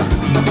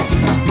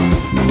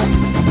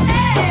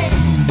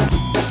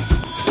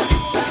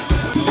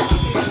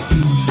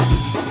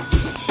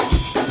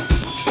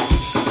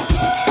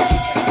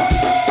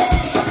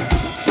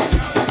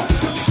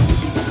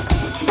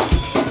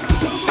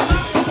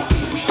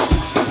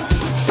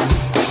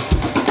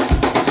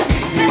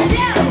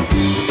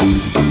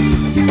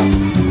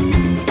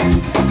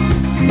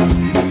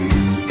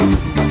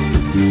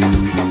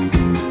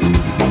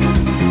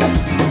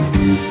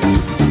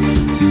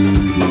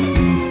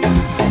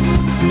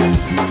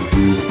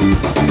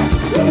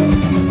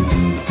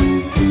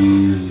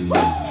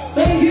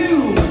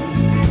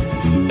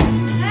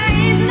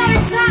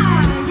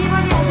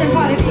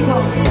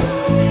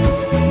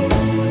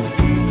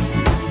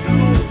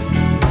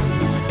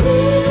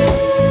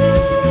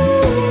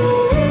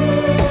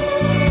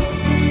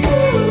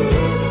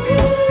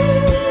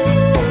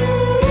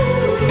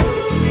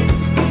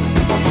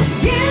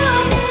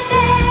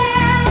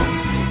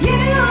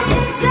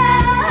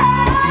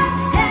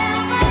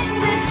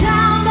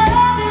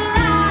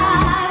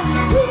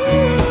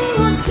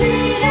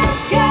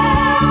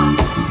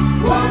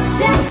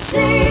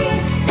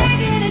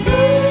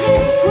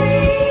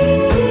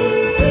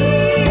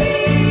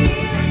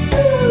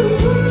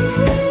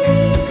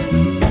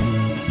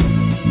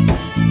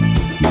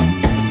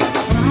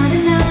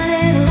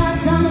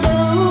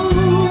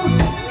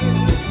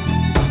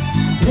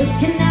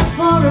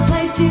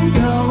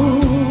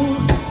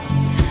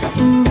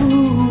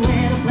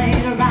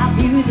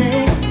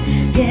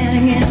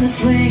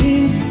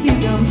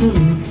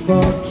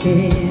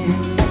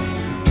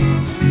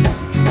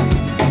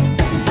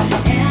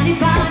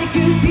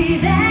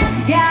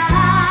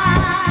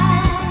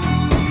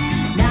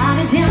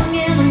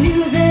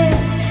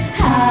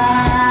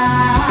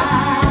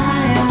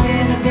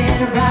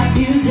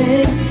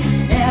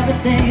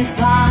 everything is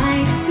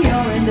fine.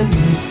 You're in the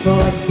mood for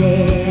a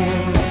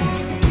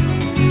dance.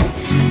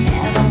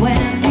 And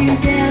when you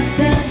get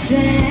the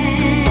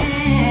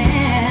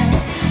chance,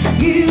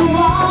 you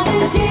want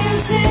a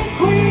dancing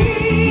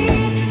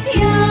queen,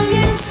 young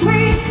and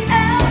sweet,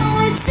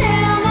 only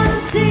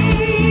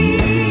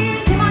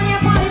 17. Come on, yeah,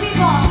 party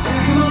people.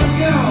 Come on, let's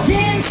go.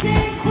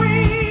 Dancing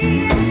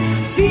queen,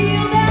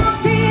 feel the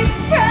beat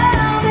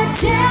from the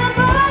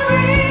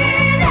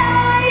tambourine.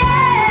 Oh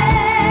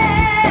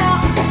yeah,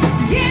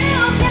 you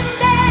can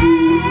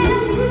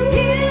dance,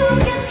 you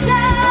can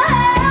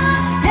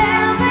jump,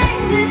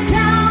 having the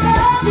time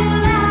of your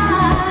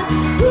life.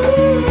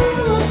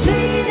 Ooh,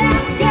 see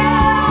that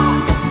girl,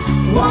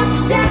 watch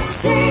that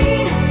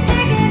scene,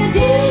 making a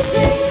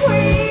dancing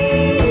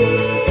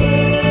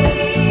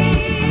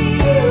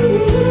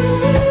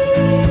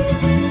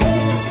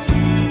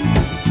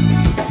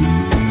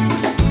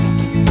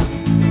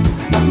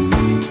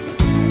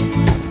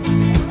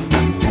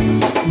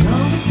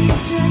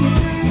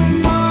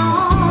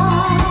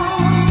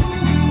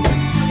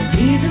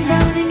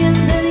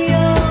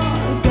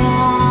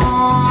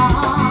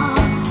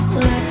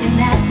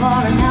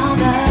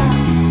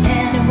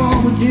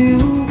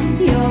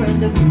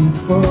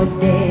for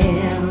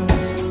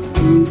dance.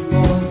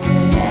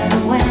 And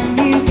when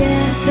you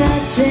get the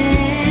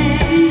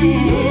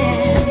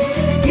chance,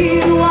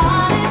 you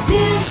want a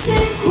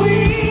dancing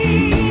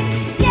queen,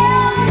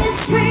 young and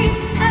sweet,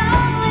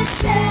 only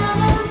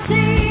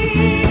 17.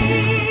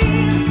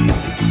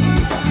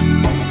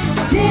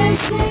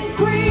 Dancing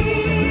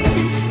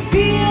queen,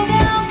 feel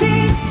the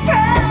beat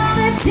from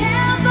the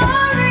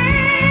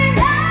tambourine.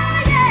 Oh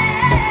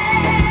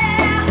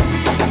yeah,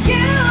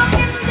 you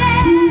can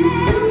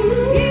dance,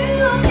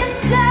 you can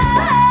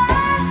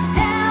jump,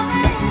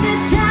 having the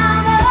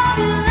time of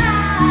your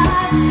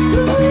life.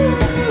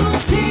 Ooh,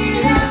 see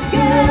that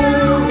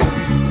girl,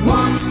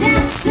 watch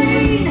that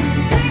scene,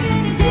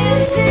 taking a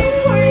dancing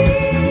queen.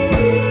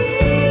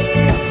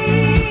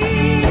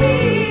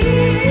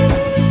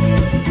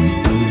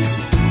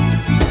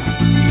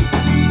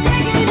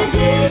 Taking a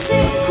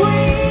dancing queen. Taking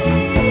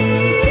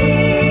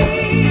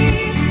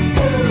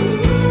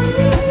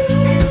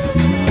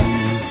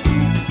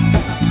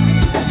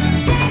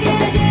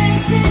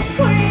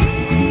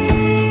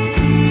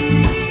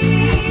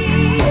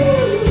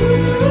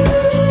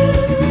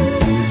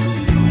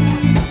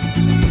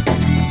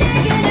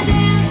a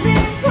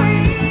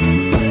dancing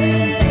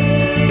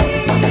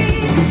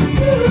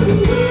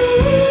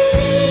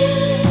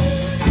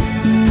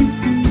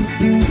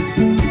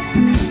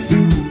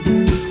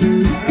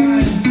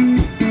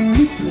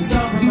The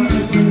song from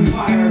Earth, Wind, and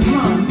Fire. Come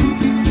on.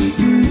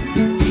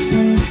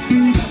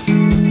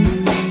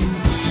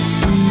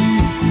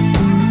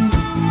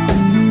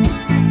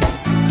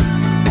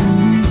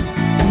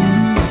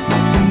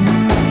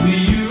 Do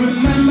you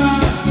remember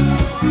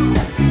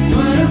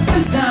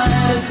 21st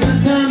night of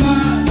September?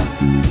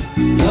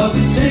 Love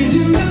is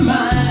changing the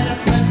mind of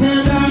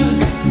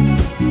pretenders.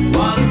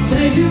 While it's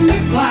changing the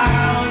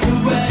clouds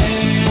away.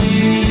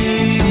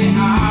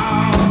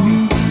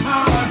 Our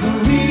hearts are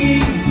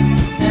ringing,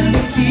 and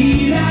the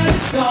key that the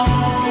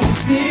song is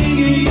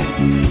singing.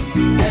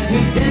 As we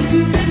dance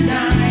in the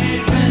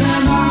night,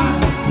 remember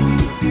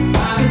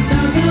how the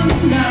stars of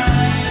the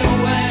night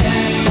away.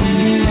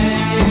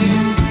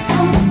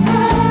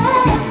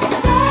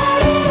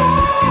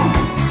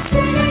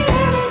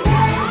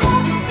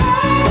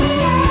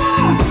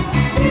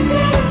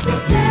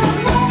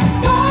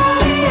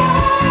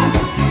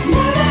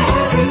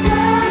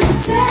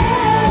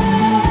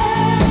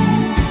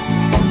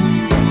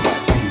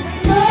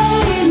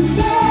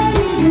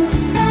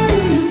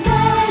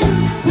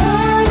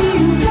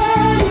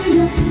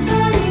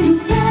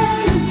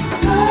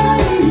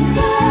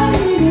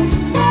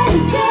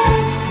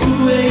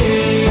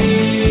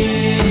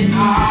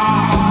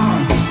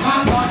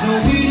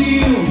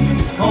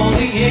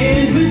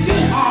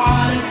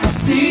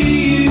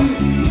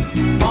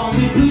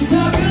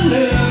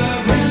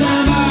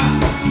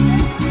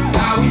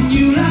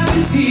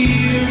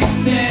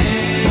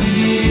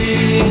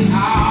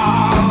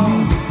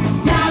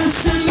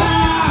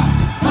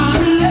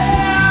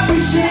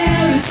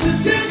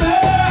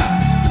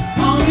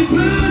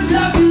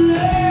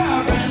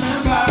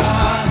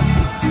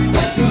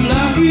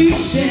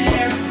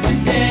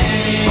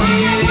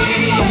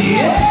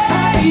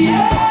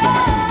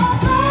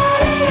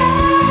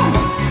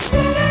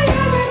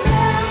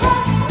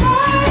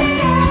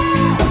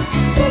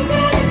 This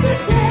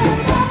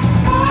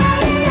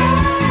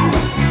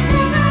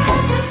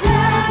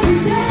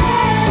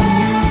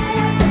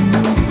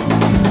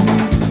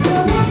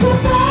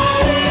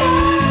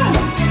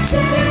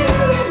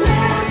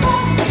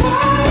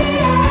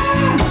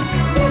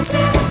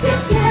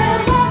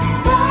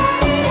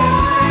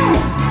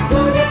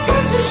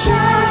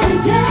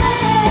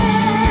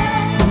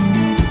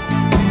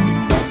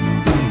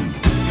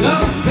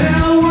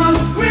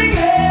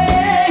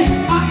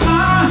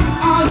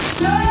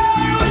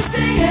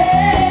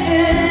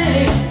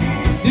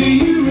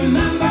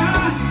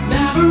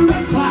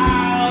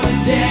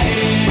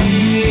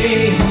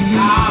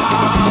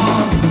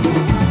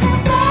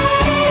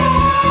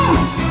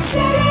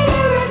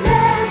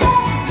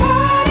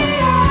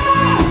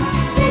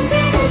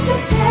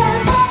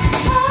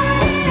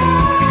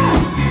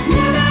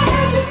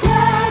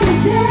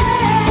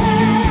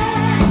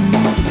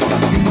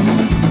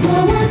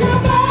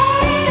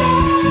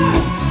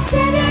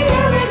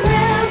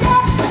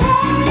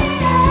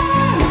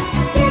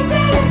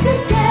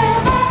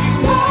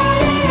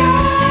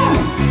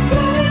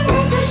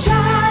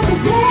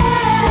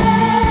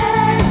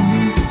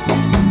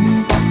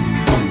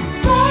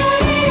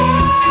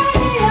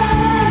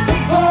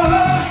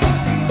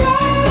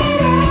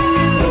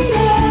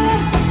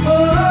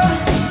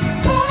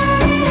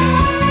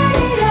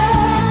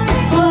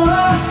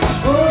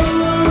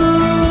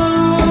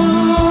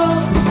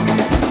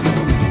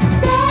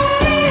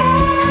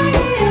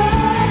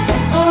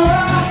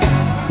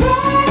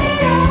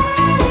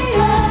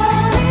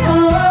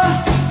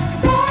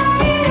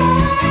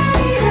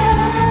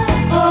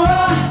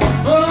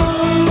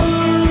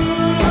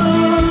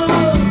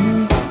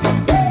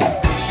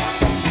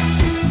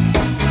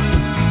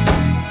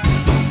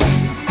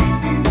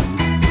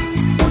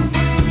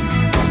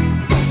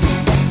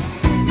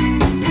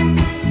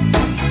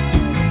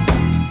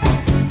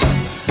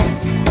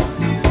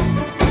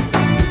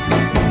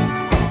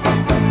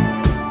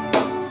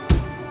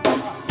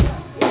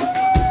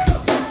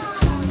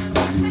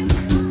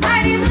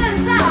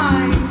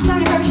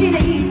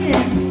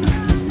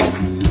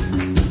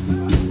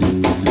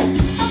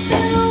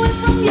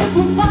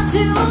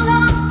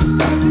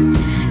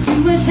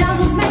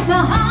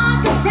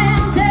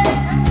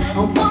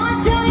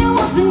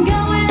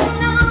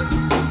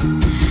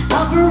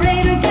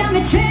Operator, get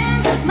me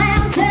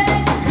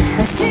transatlantic.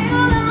 I sit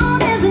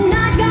alone as the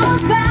night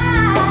goes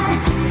by.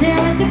 Stare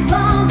at the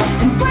phone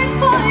and wait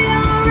for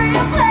your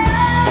reply.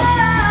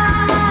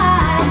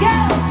 Let's go.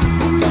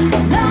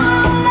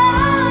 Long,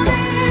 long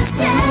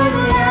distance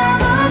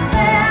love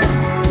affair.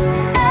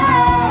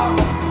 Oh,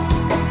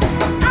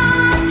 I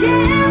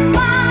can't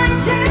find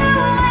you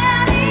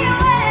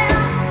anywhere.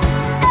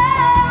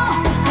 Oh,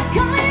 I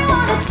call you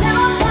on the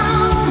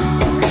telephone,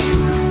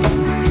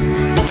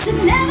 but you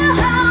never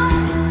home.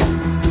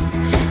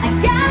 I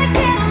gotta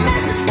get a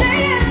message to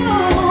you.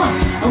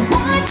 I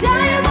wanna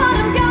tell you what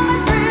I'm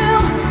going through.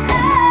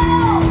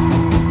 Oh,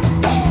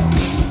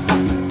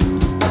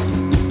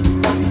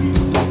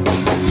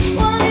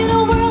 what in the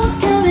world's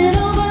coming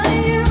over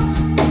you?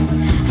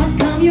 How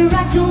come you're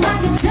acting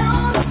like a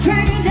total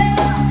stranger?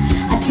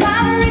 I try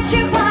to reach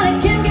you, but I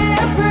can't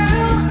get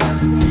through.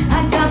 I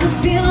got this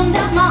feeling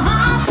that my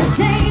heart's in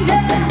danger.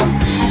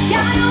 I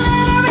got your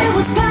letter, it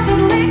was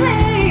perfectly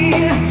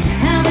clear.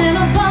 Having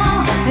a ball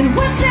and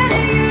wishing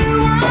you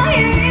were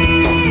here.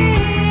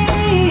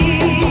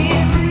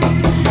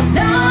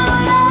 Long,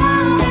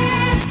 long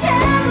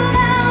distance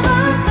love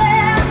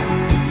affair.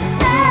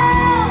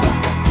 Oh,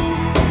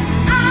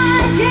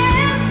 I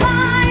can't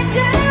find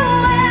you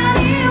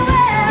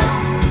anywhere.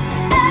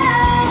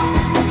 Oh,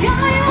 I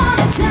call you on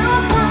the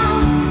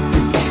telephone,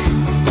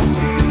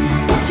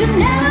 but you're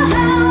never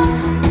home.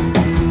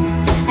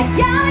 I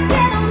gotta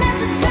get a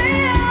message to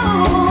you.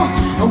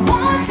 I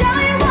wanna tell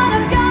you what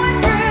I'm going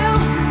through.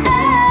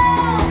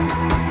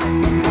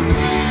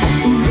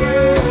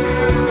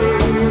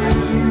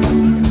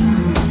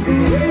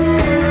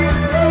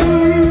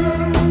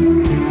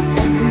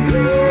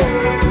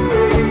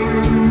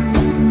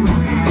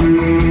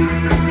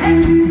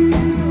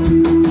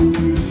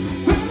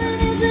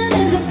 Premonition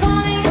is a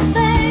funny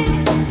thing.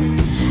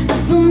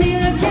 For me,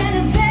 look at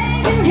it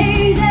vague and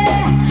hazy.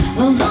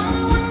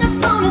 Alone when the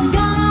phone is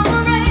gonna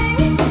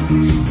ring.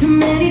 Too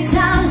many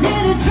times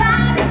it'll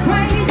drive you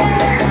crazy.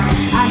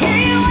 I hear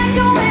you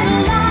echoing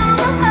along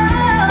the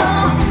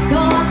hall.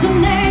 Call out your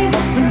name,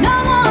 but no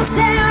one's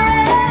there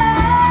at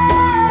all.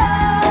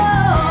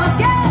 Let's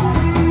go.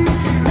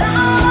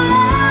 Long,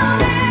 long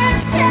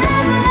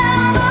distance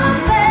love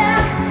affair.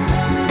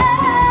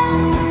 Oh,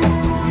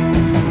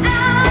 I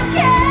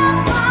can't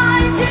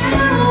find you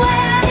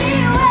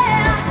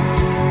anywhere.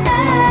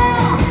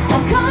 Oh, I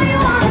call you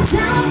on the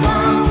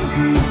telephone,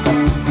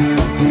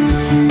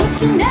 but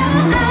you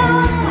never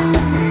home.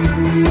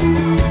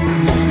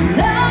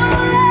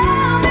 Long,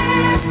 long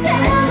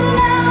distance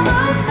love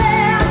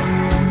affair.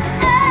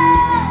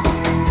 Oh,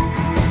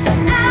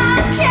 I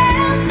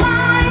can't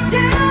find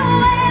you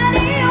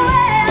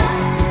anywhere.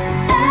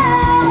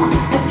 Oh,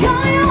 I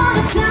call you on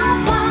the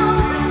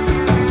telephone,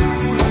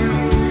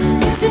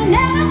 but you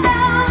never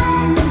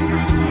home.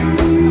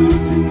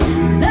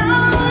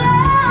 Long,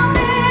 long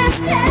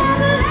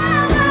distance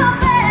love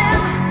affair.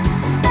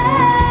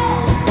 Oh,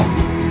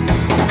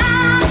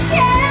 I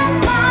can't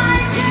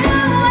find you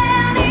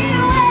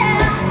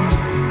anywhere.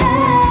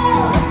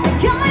 Oh, I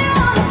call you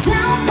on the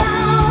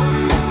telephone,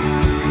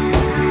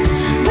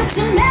 but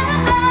you never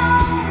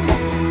home.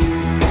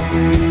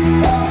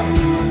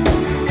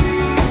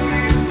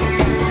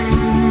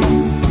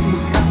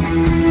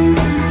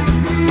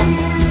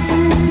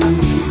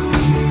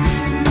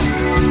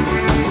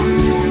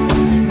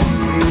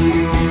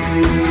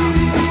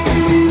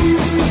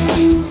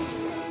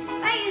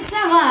 Thank you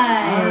so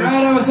much.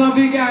 Alright, that was all for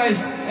you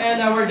guys.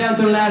 And we're down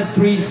to the last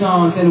 3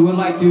 songs, and we'd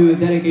like to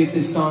dedicate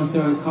these songs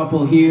to a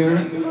couple here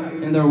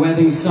in their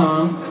wedding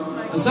song.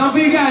 A song for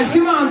you guys,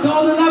 come on, to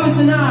all the lovers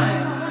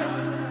tonight.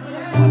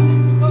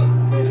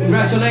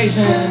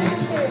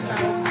 Congratulations.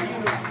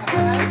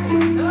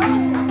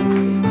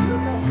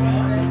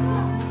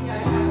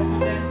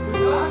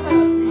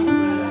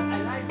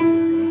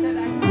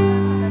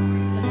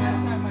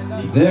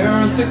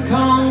 There's a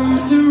calm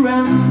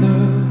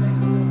surrender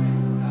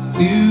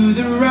to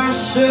the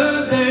rush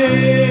of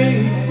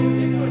day,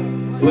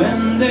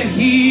 when the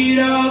heat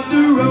of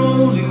the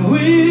rolling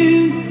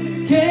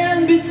wind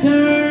can be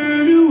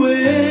turned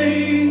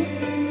away.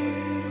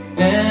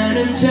 An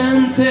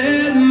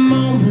enchanted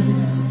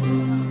moment,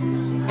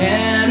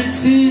 and it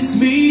sees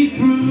me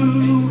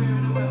through.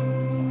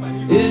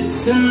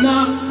 It's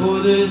enough for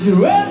this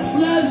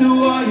restless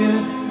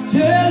warrior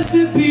just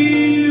to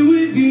be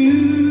with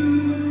you.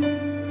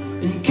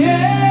 And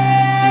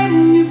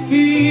can you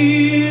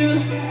feel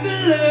the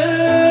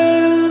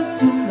love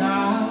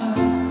tonight?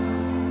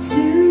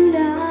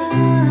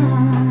 Tonight.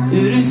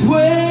 It is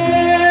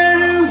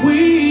where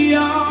we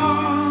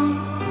are.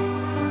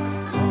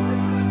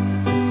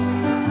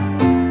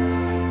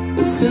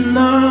 It's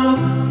enough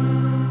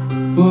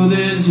for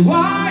this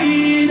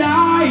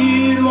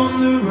wide-eyed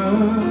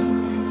wanderer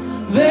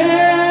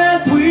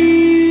that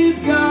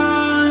we've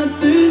got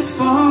this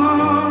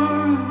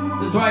far.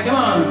 That's right, come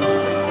on.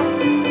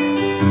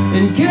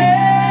 And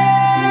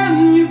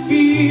can you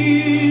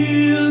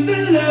feel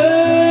the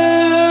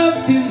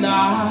love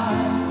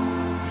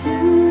tonight?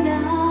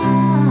 Tonight.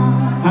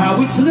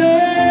 How it's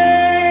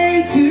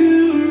laid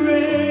to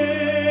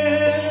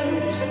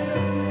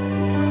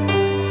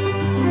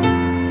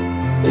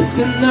It's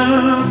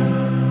enough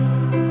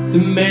to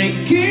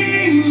make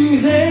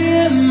kings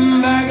and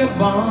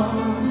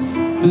vagabonds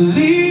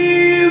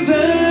believe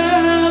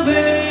the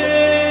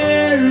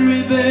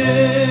very best.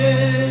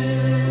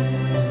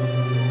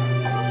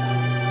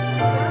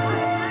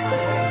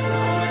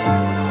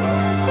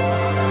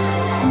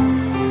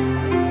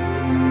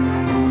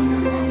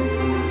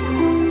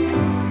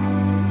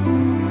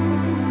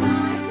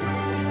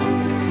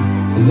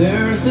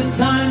 There's a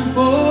time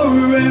for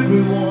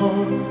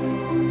everyone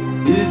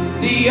if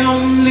they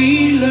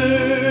only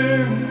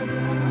learn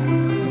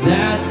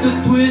that the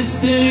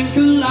twisting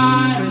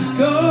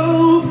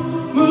kaleidoscope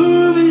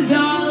movies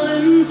all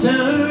in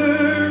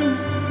turn.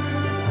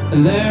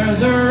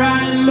 There's a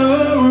rhyme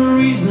or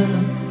reason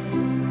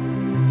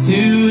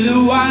to the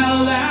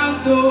wild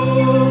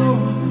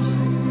outdoors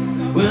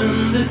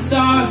when the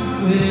stars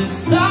with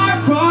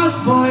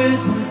star-crossed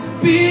voyages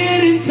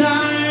beat in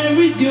time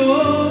with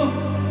you.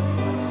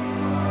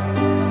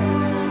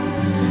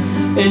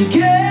 And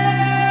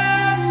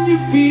can you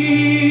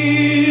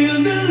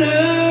feel the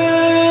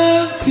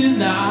love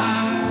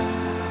tonight?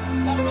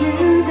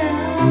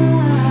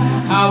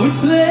 How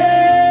it's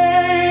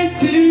laid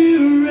to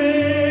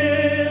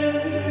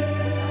rest.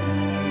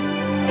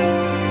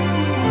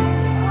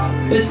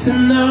 It's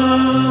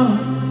enough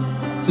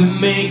to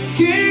make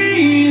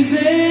kings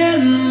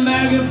and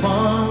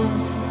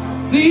vagabonds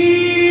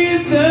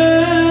leave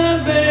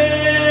the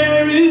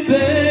very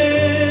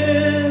best.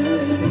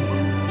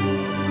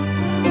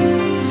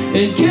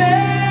 And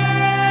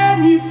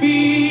can you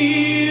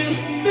feel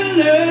the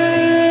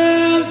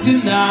love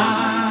tonight?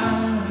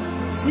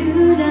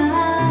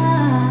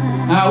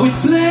 How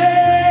it's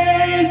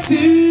laid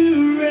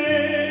to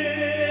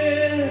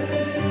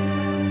rest.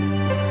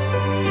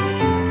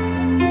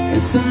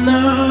 It's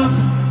enough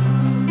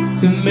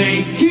to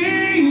make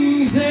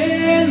kings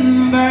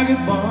and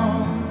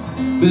vagabonds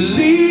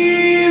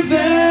believe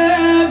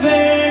the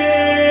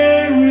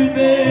very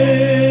best.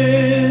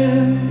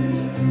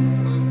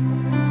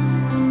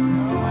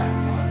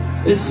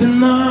 It's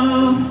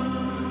enough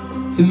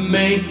to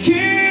make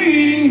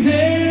kings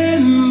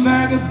and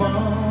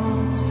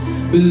vagabonds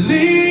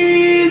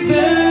believe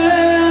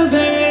the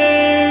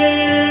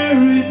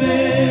very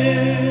best.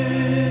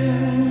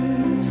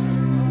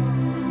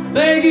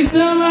 Thank you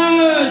so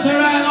much. All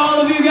right,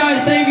 all of you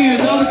guys, thank you.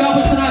 To all the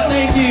couples tonight,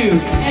 thank you.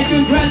 And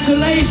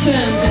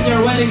congratulations in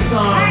your wedding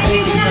song. All right,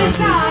 here's another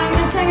song.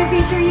 This time to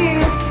feature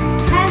you.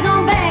 Hands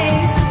on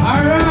bass.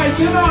 All right,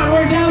 come on.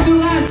 We're down to the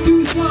last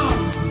two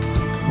songs.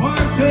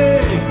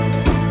 Party!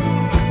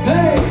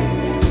 Hey!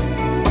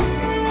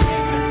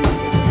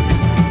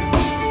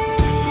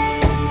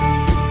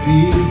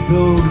 See the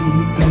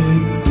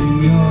sunsets in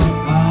your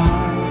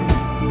eyes,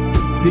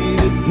 see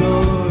the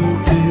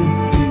torches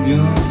in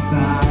your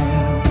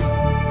side.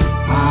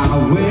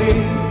 I'll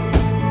wait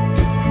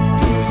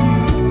for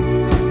you.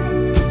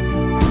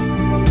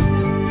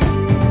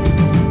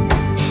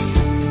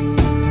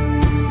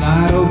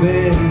 Slide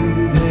open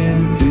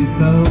and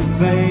taste of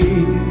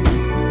fame.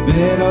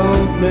 That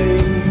old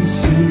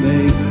nation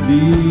makes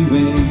me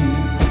wait,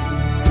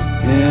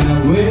 and I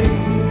wait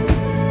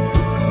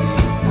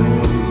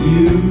for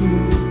you.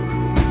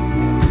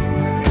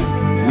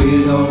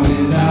 With or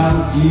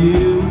without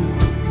you,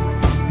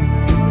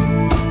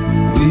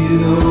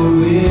 with or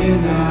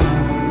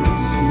without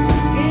you.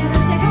 Yeah,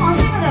 that's it. Come on,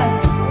 sing with us.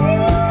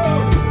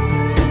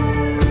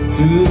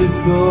 To the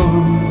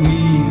storm we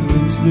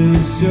reached the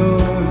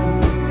shore.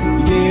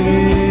 You gave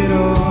it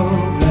all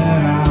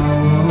that I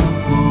want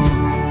for.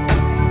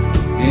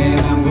 And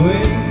I'm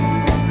waiting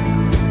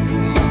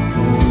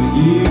for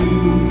you.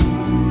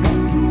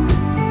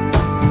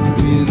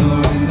 With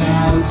or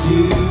without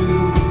you.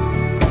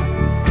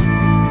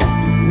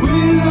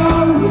 With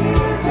or without you.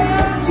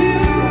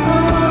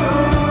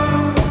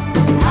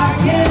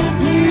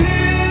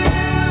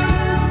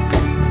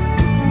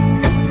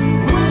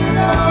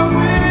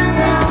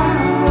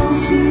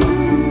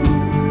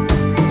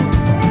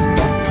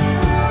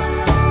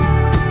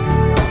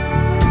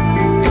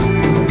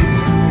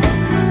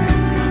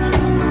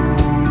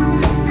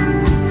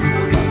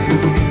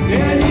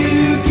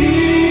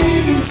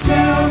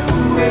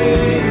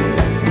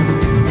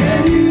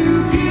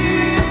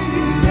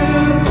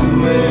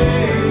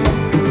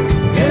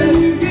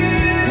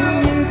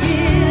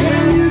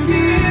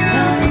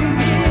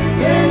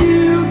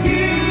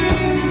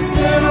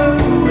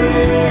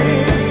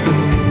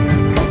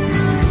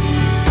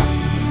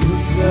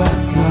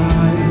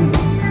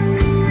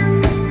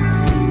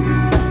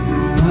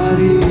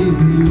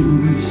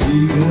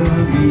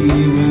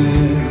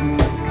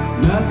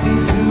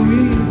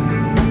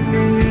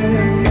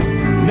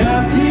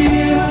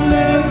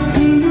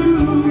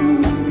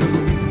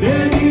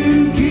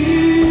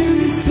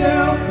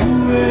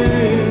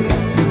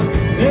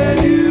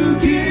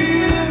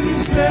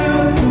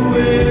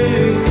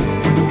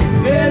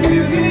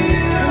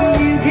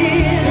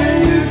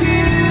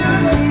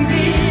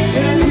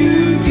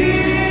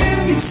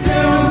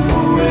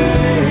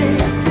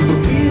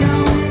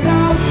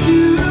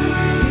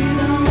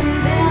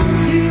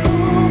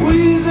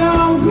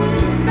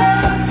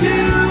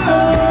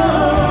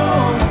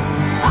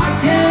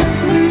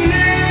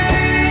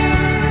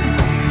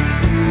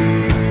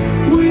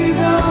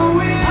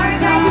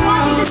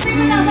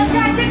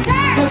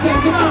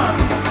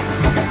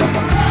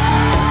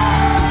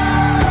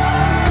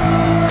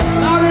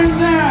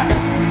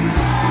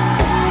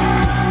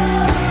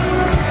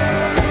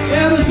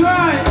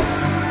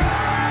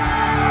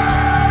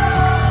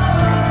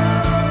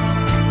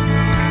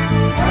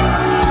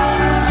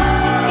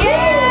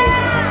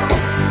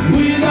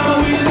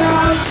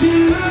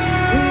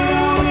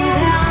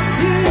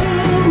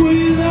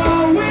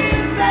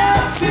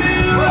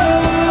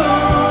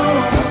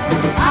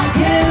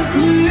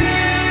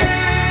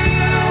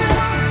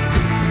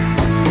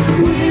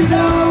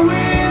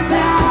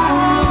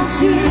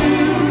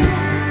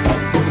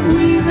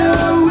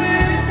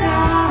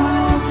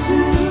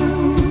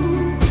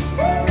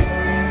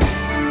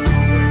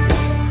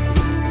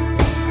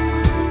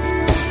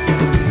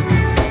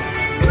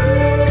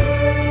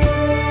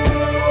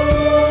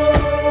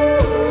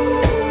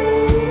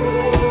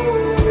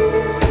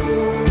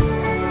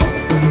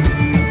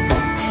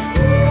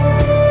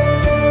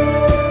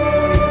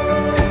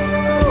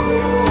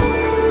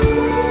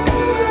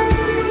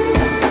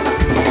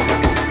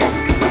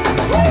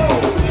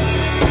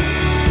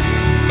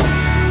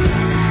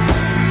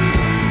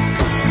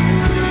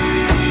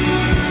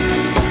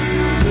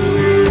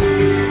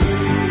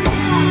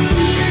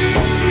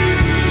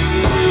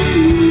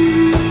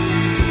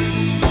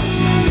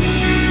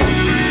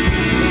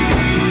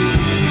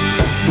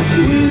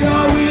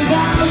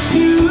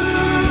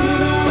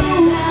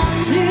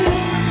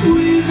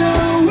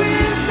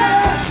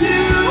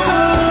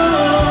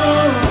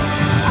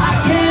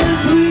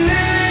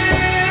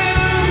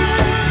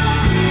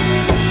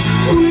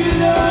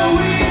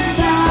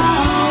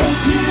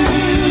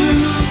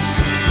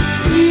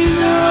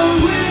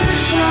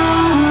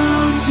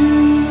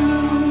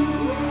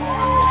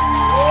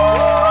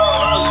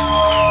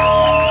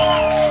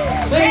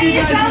 Thank you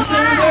guys so for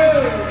saying much.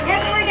 good.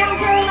 Yes, we're down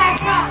to our last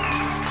song.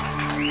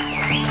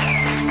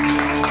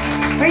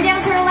 We're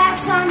down to our last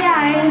song,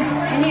 guys.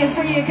 And here's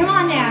for you. Come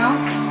on now.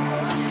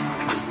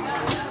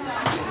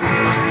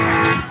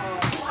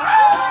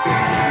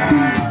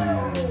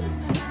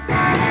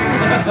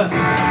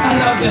 I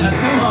love that.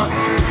 Come on.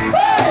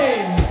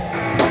 Hey!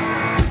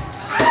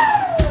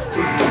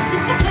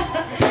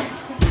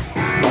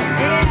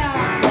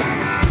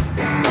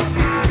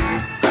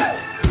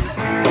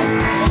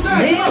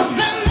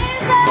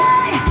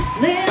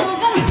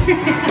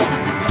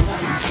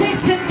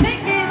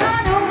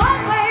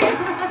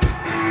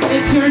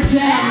 It's your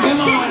jam,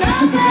 come on!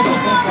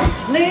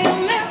 Leave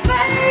me,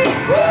 babe.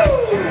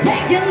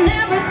 Taking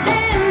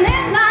everything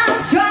in my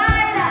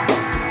stride.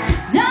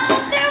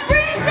 Don't be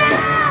reason,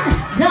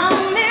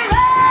 don't be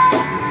wrong.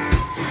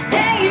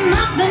 Ain't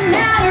nothing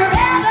that I'd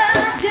rather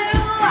do.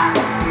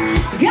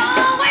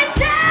 Going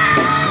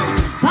down,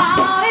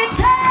 party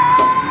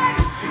time.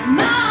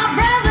 My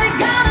friends are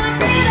gonna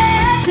be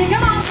there. So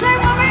come on, sing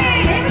with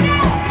me. Here we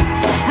go.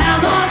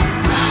 I'm on.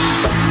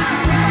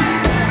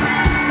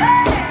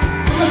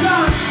 What's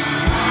up?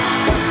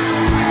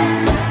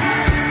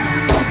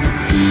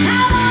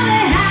 I'm on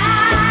the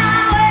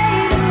highway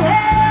to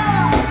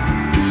hell.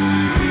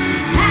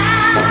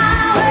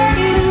 Highway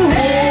to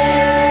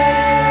hell.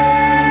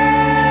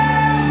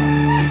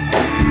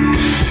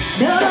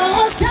 No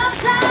stop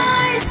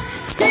signs,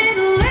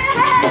 still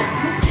living.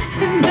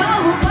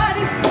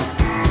 Nobody's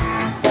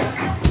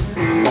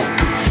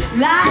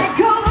like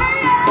a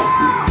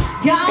whale,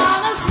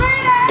 gonna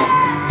spring it.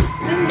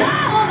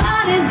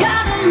 Nobody's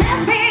gonna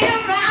mess me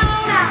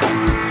around.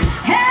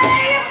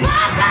 Hey,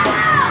 Papa,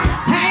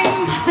 pay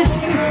my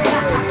dues.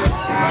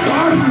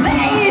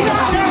 Babe,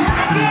 on the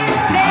rockin'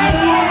 bed.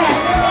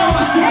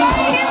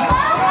 Hey,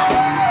 Papa,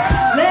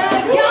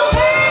 look at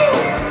me.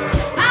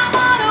 I'm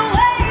on the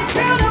way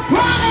to the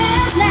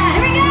promised land.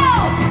 Here we go.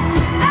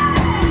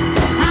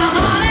 I'm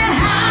on a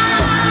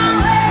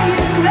highway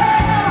to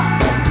hell.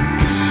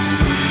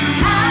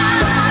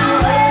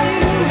 Highway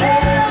to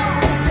hell.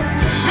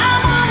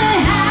 I'm on a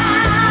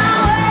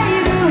highway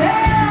to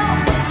hell.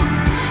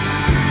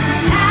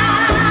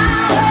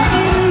 Highway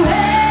to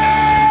hell.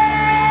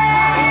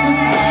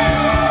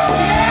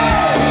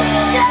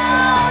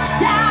 Don't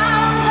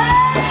stop.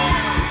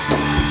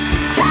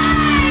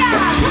 Hey,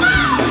 come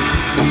on.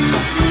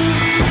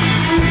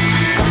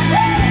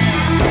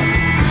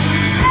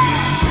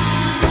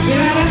 Get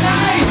out of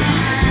night!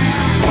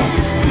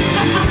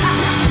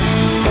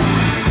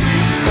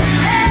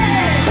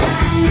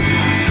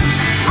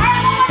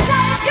 Alright, one more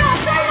time, let's go,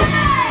 say with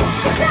me.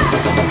 Zip-zap.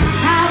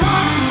 I'm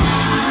on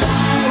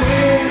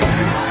highway.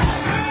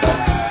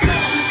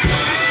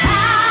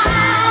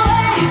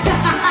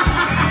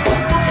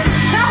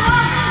 I'm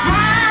on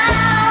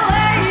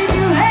highway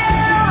to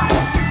hell.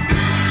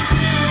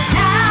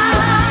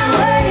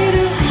 Highway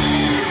to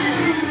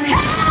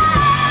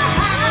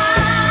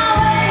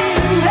highway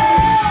to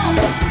hell.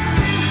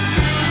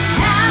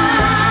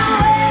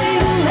 Highway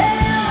to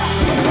hell.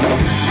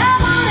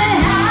 I'm on the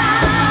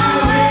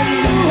highway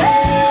to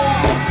hell.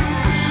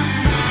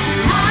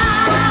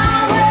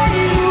 Highway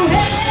to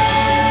hell.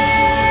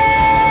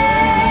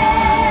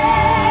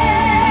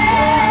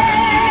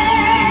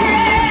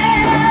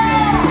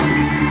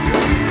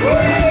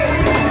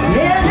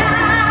 And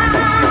I'm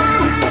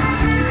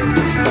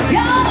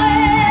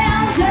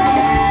going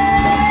down.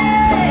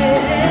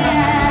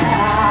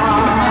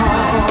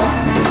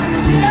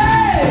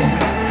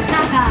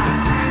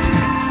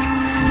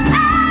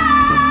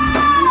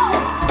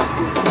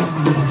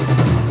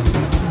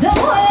 The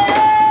way.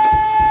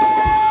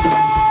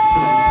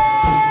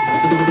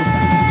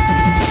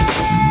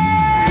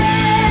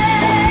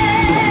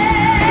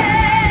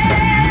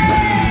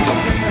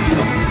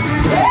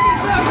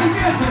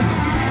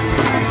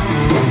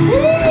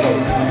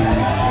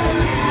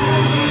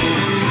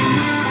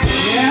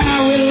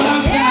 Yeah, we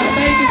love that.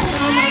 Thank you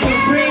so much for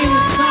bringing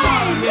the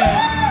song.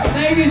 Yeah.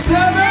 Thank you so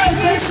much.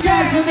 Thank you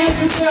guys for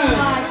listening to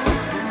us.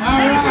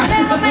 Ladies and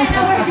gentlemen,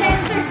 our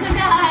dancer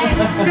tonight.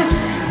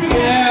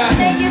 Yeah.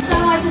 Thank you so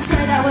much, Sister.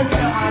 That was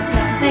so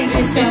awesome. Thank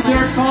you so It's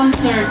your much.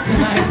 concert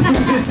tonight.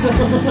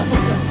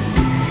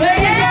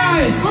 Thank you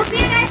guys. We'll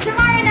see you guys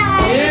tomorrow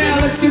night. Yeah,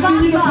 let's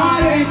continue the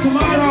party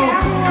tomorrow.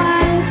 Thank you,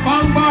 everyone.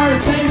 Funk bar,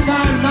 same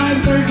time,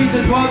 9:30 to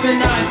 12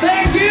 midnight.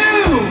 Thank you.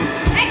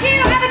 Thank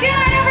you. Have a good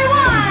night,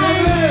 everyone. So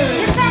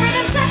good. It's time for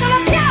the special.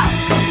 Let's go.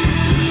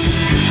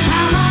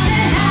 I'm on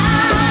the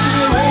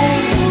highway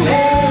to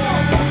hell.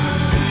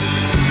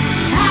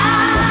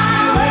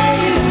 Highway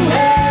to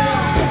hell.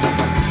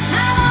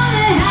 I'm on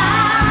the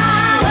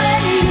highway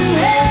to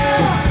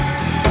hell.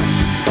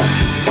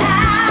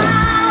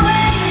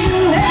 Highway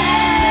to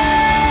hell.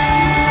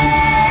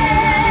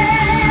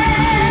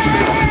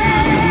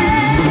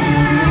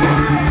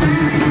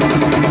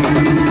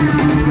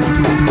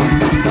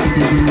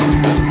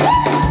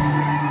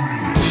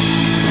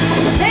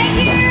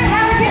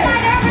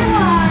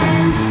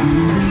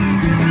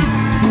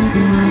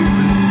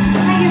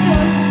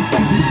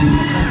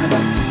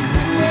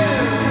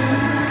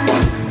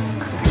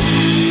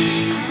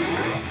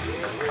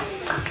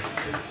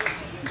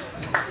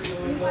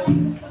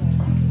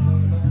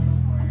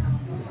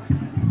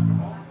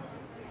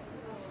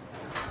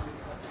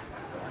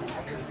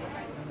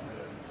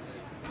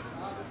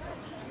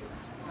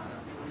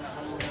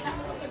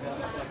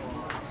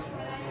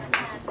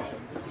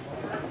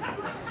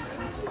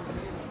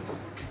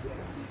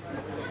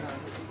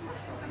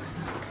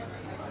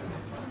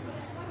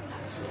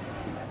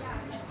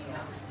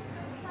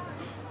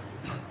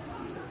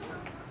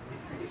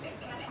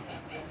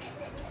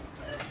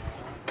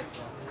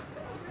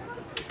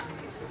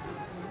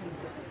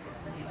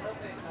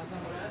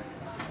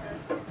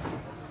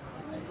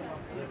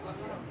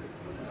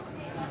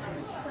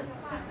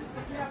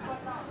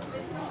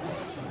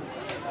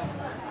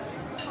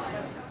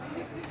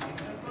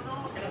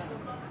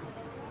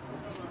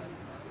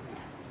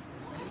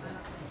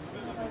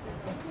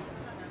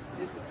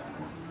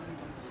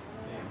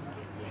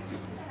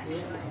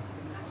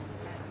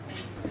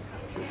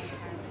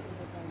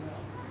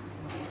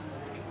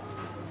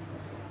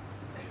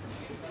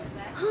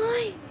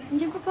 Hoy!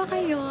 Andiyan pa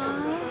kayo?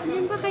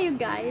 Andiyan pa kayo,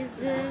 guys?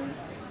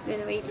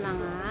 Good, wait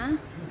lang, ah.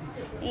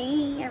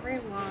 Hey,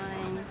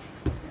 everyone.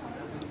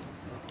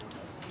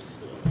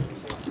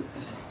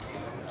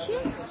 Okay.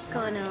 Just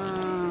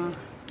gonna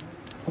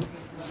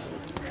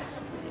take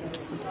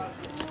this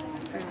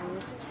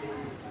first.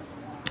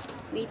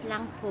 Wait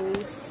lang,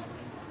 pose.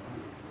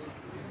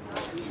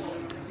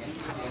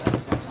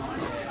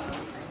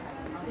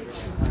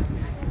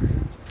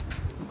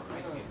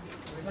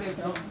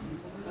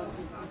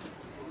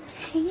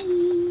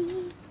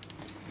 Hey,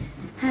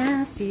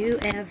 have you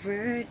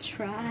ever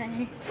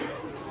tried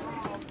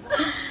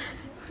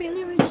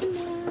really reaching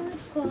out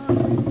for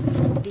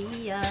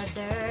the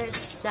other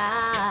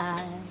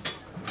side?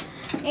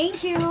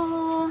 Thank you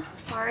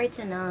for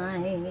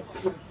tonight.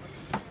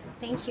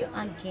 Thank you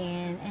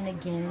again and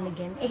again and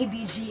again.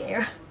 ABG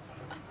Aera.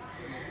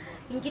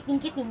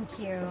 Thank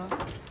you.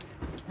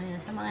 Ayan,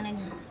 sa mga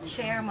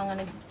nag-share,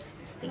 mga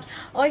nag-stay.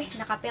 Oy,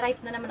 naka-copyright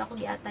na naman ako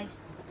di atay.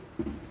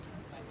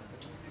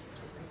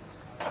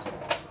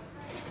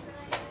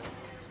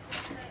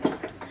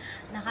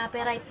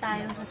 Naka-copyright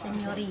tayo sa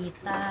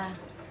senyorita.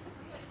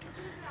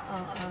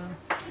 Oo.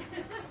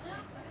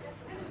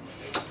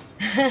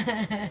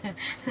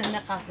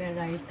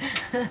 Naka-copyright.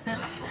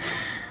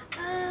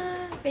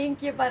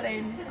 Thank you pa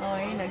rin.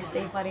 Oy,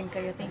 nag-stay pa rin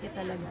kayo. Thank you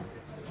talaga.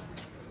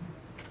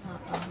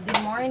 Good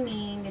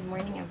morning. Good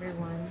morning,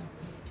 everyone.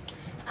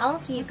 I'll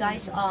see you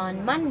guys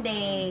on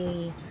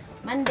Monday.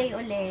 Monday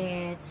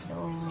ulit. So,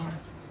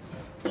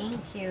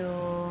 thank you.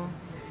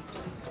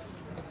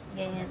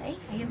 Ganyan. Ay,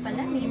 ayun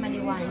pala. May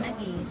maliwanag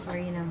eh.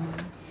 Sorry naman.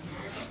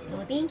 So,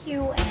 thank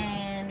you.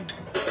 And,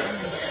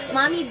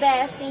 Mommy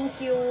Best, thank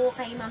you.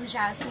 Kay Ma'am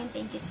Jasmine,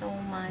 thank you so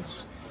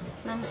much.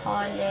 Ma'am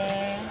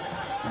Cole,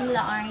 Ma'am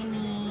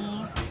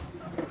Laarni.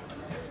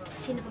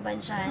 Sino pa ba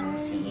dyan?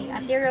 Si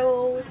Ate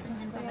Rose.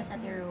 Nandyan pa ba sa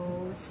Ate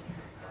Rose?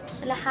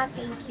 Sa lahat,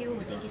 thank you.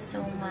 Thank you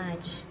so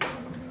much.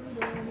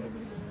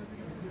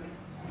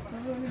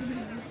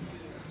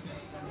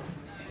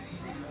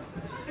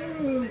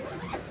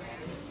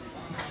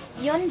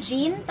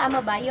 Yeonjin,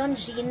 tama ba?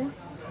 Yeonjin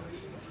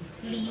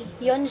Lee.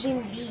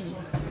 Yeonjin Lee.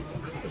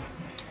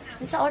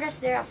 Sa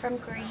oras they're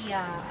from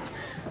Korea.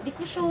 Di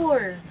ko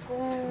sure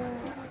kung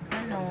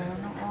ano,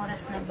 ng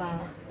oras na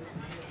ba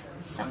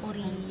sa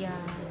Korea.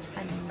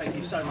 Thank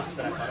you so much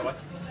for that, by the way.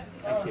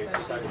 Thank you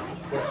so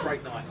much. What a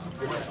great night.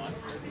 Great night.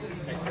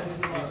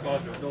 Excellent. These guys are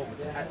enormous.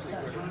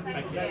 Absolutely brilliant.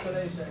 Thank you.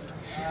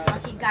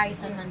 I'll see you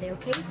guys on Monday,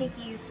 okay? Thank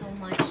you so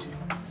much.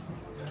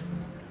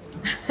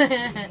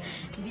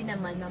 Hindi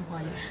naman, Ma'am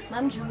Holly.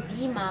 Ma'am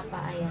Juvie, mapa,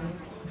 ayan.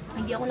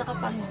 Hindi ako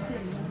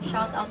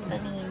nakapag-shoutout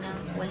kanina.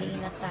 Wala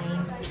na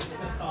time.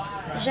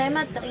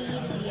 Gemma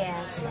Trill,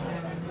 yes.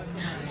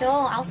 So,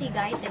 I'll see you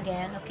guys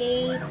again,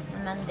 okay?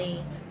 On Monday.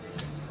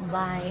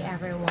 Bye,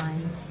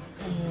 everyone.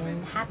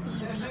 And happy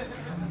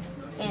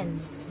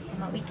weekends.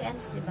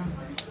 Weekends, diba?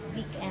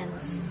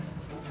 Weekends.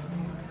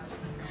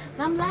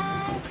 Ma'am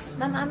Les,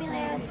 Ma'am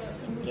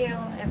Amiles, thank you,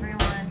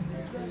 everyone.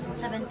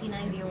 79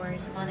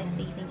 viewers. Mga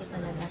nag-stay, thank you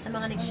talaga. Sa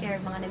mga nag-share,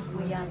 mga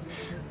nag-puyat,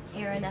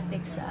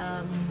 aeronautics,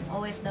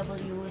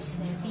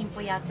 OFWs, team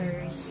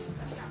puyaters.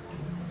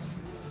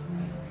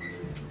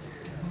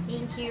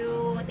 Thank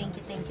you.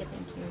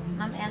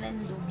 Ma'am Ellen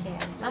Duque.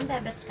 Ma'am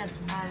Bebet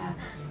Katibak.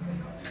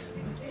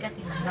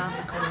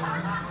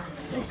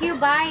 Thank you.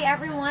 Bye,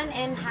 everyone,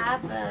 and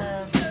have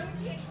a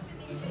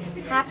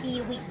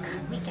happy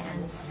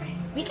weekends.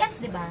 Weekends,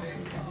 diba?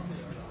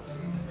 Weekends.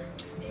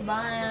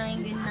 Bye.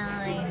 Good night.